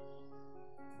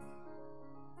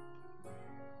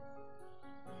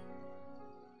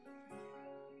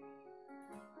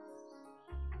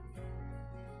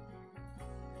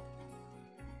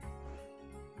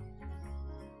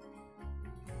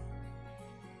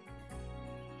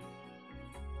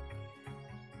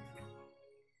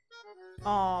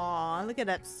Aw, look at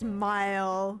that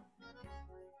smile.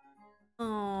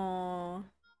 Aww.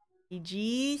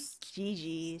 GG's,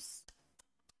 GG's.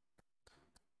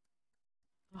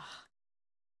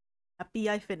 Happy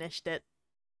I finished it.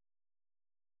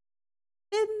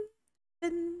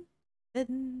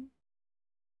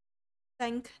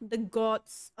 Thank the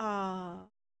gods.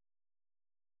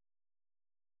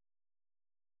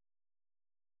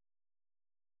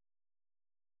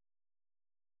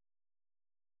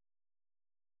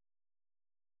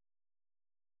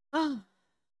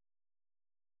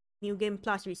 New Game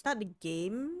Plus. Restart the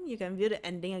game. You can view the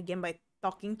ending again by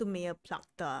talking to Mayor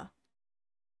Plakta.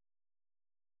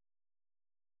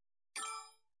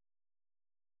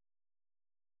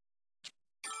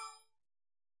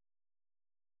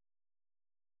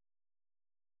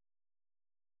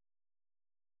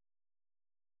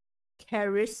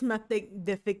 Charismatic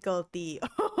difficulty.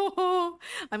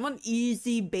 I'm on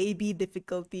easy baby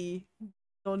difficulty.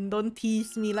 Don't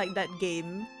tease me like that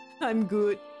game. I'm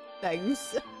good.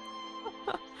 Thanks.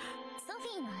 ソフ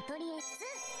ィーのアトリエ2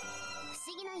不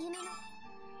思議な夢の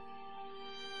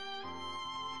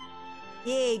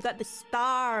Yay, got the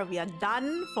star. We are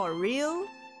done for real.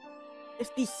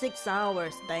 56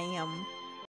 hours, damn.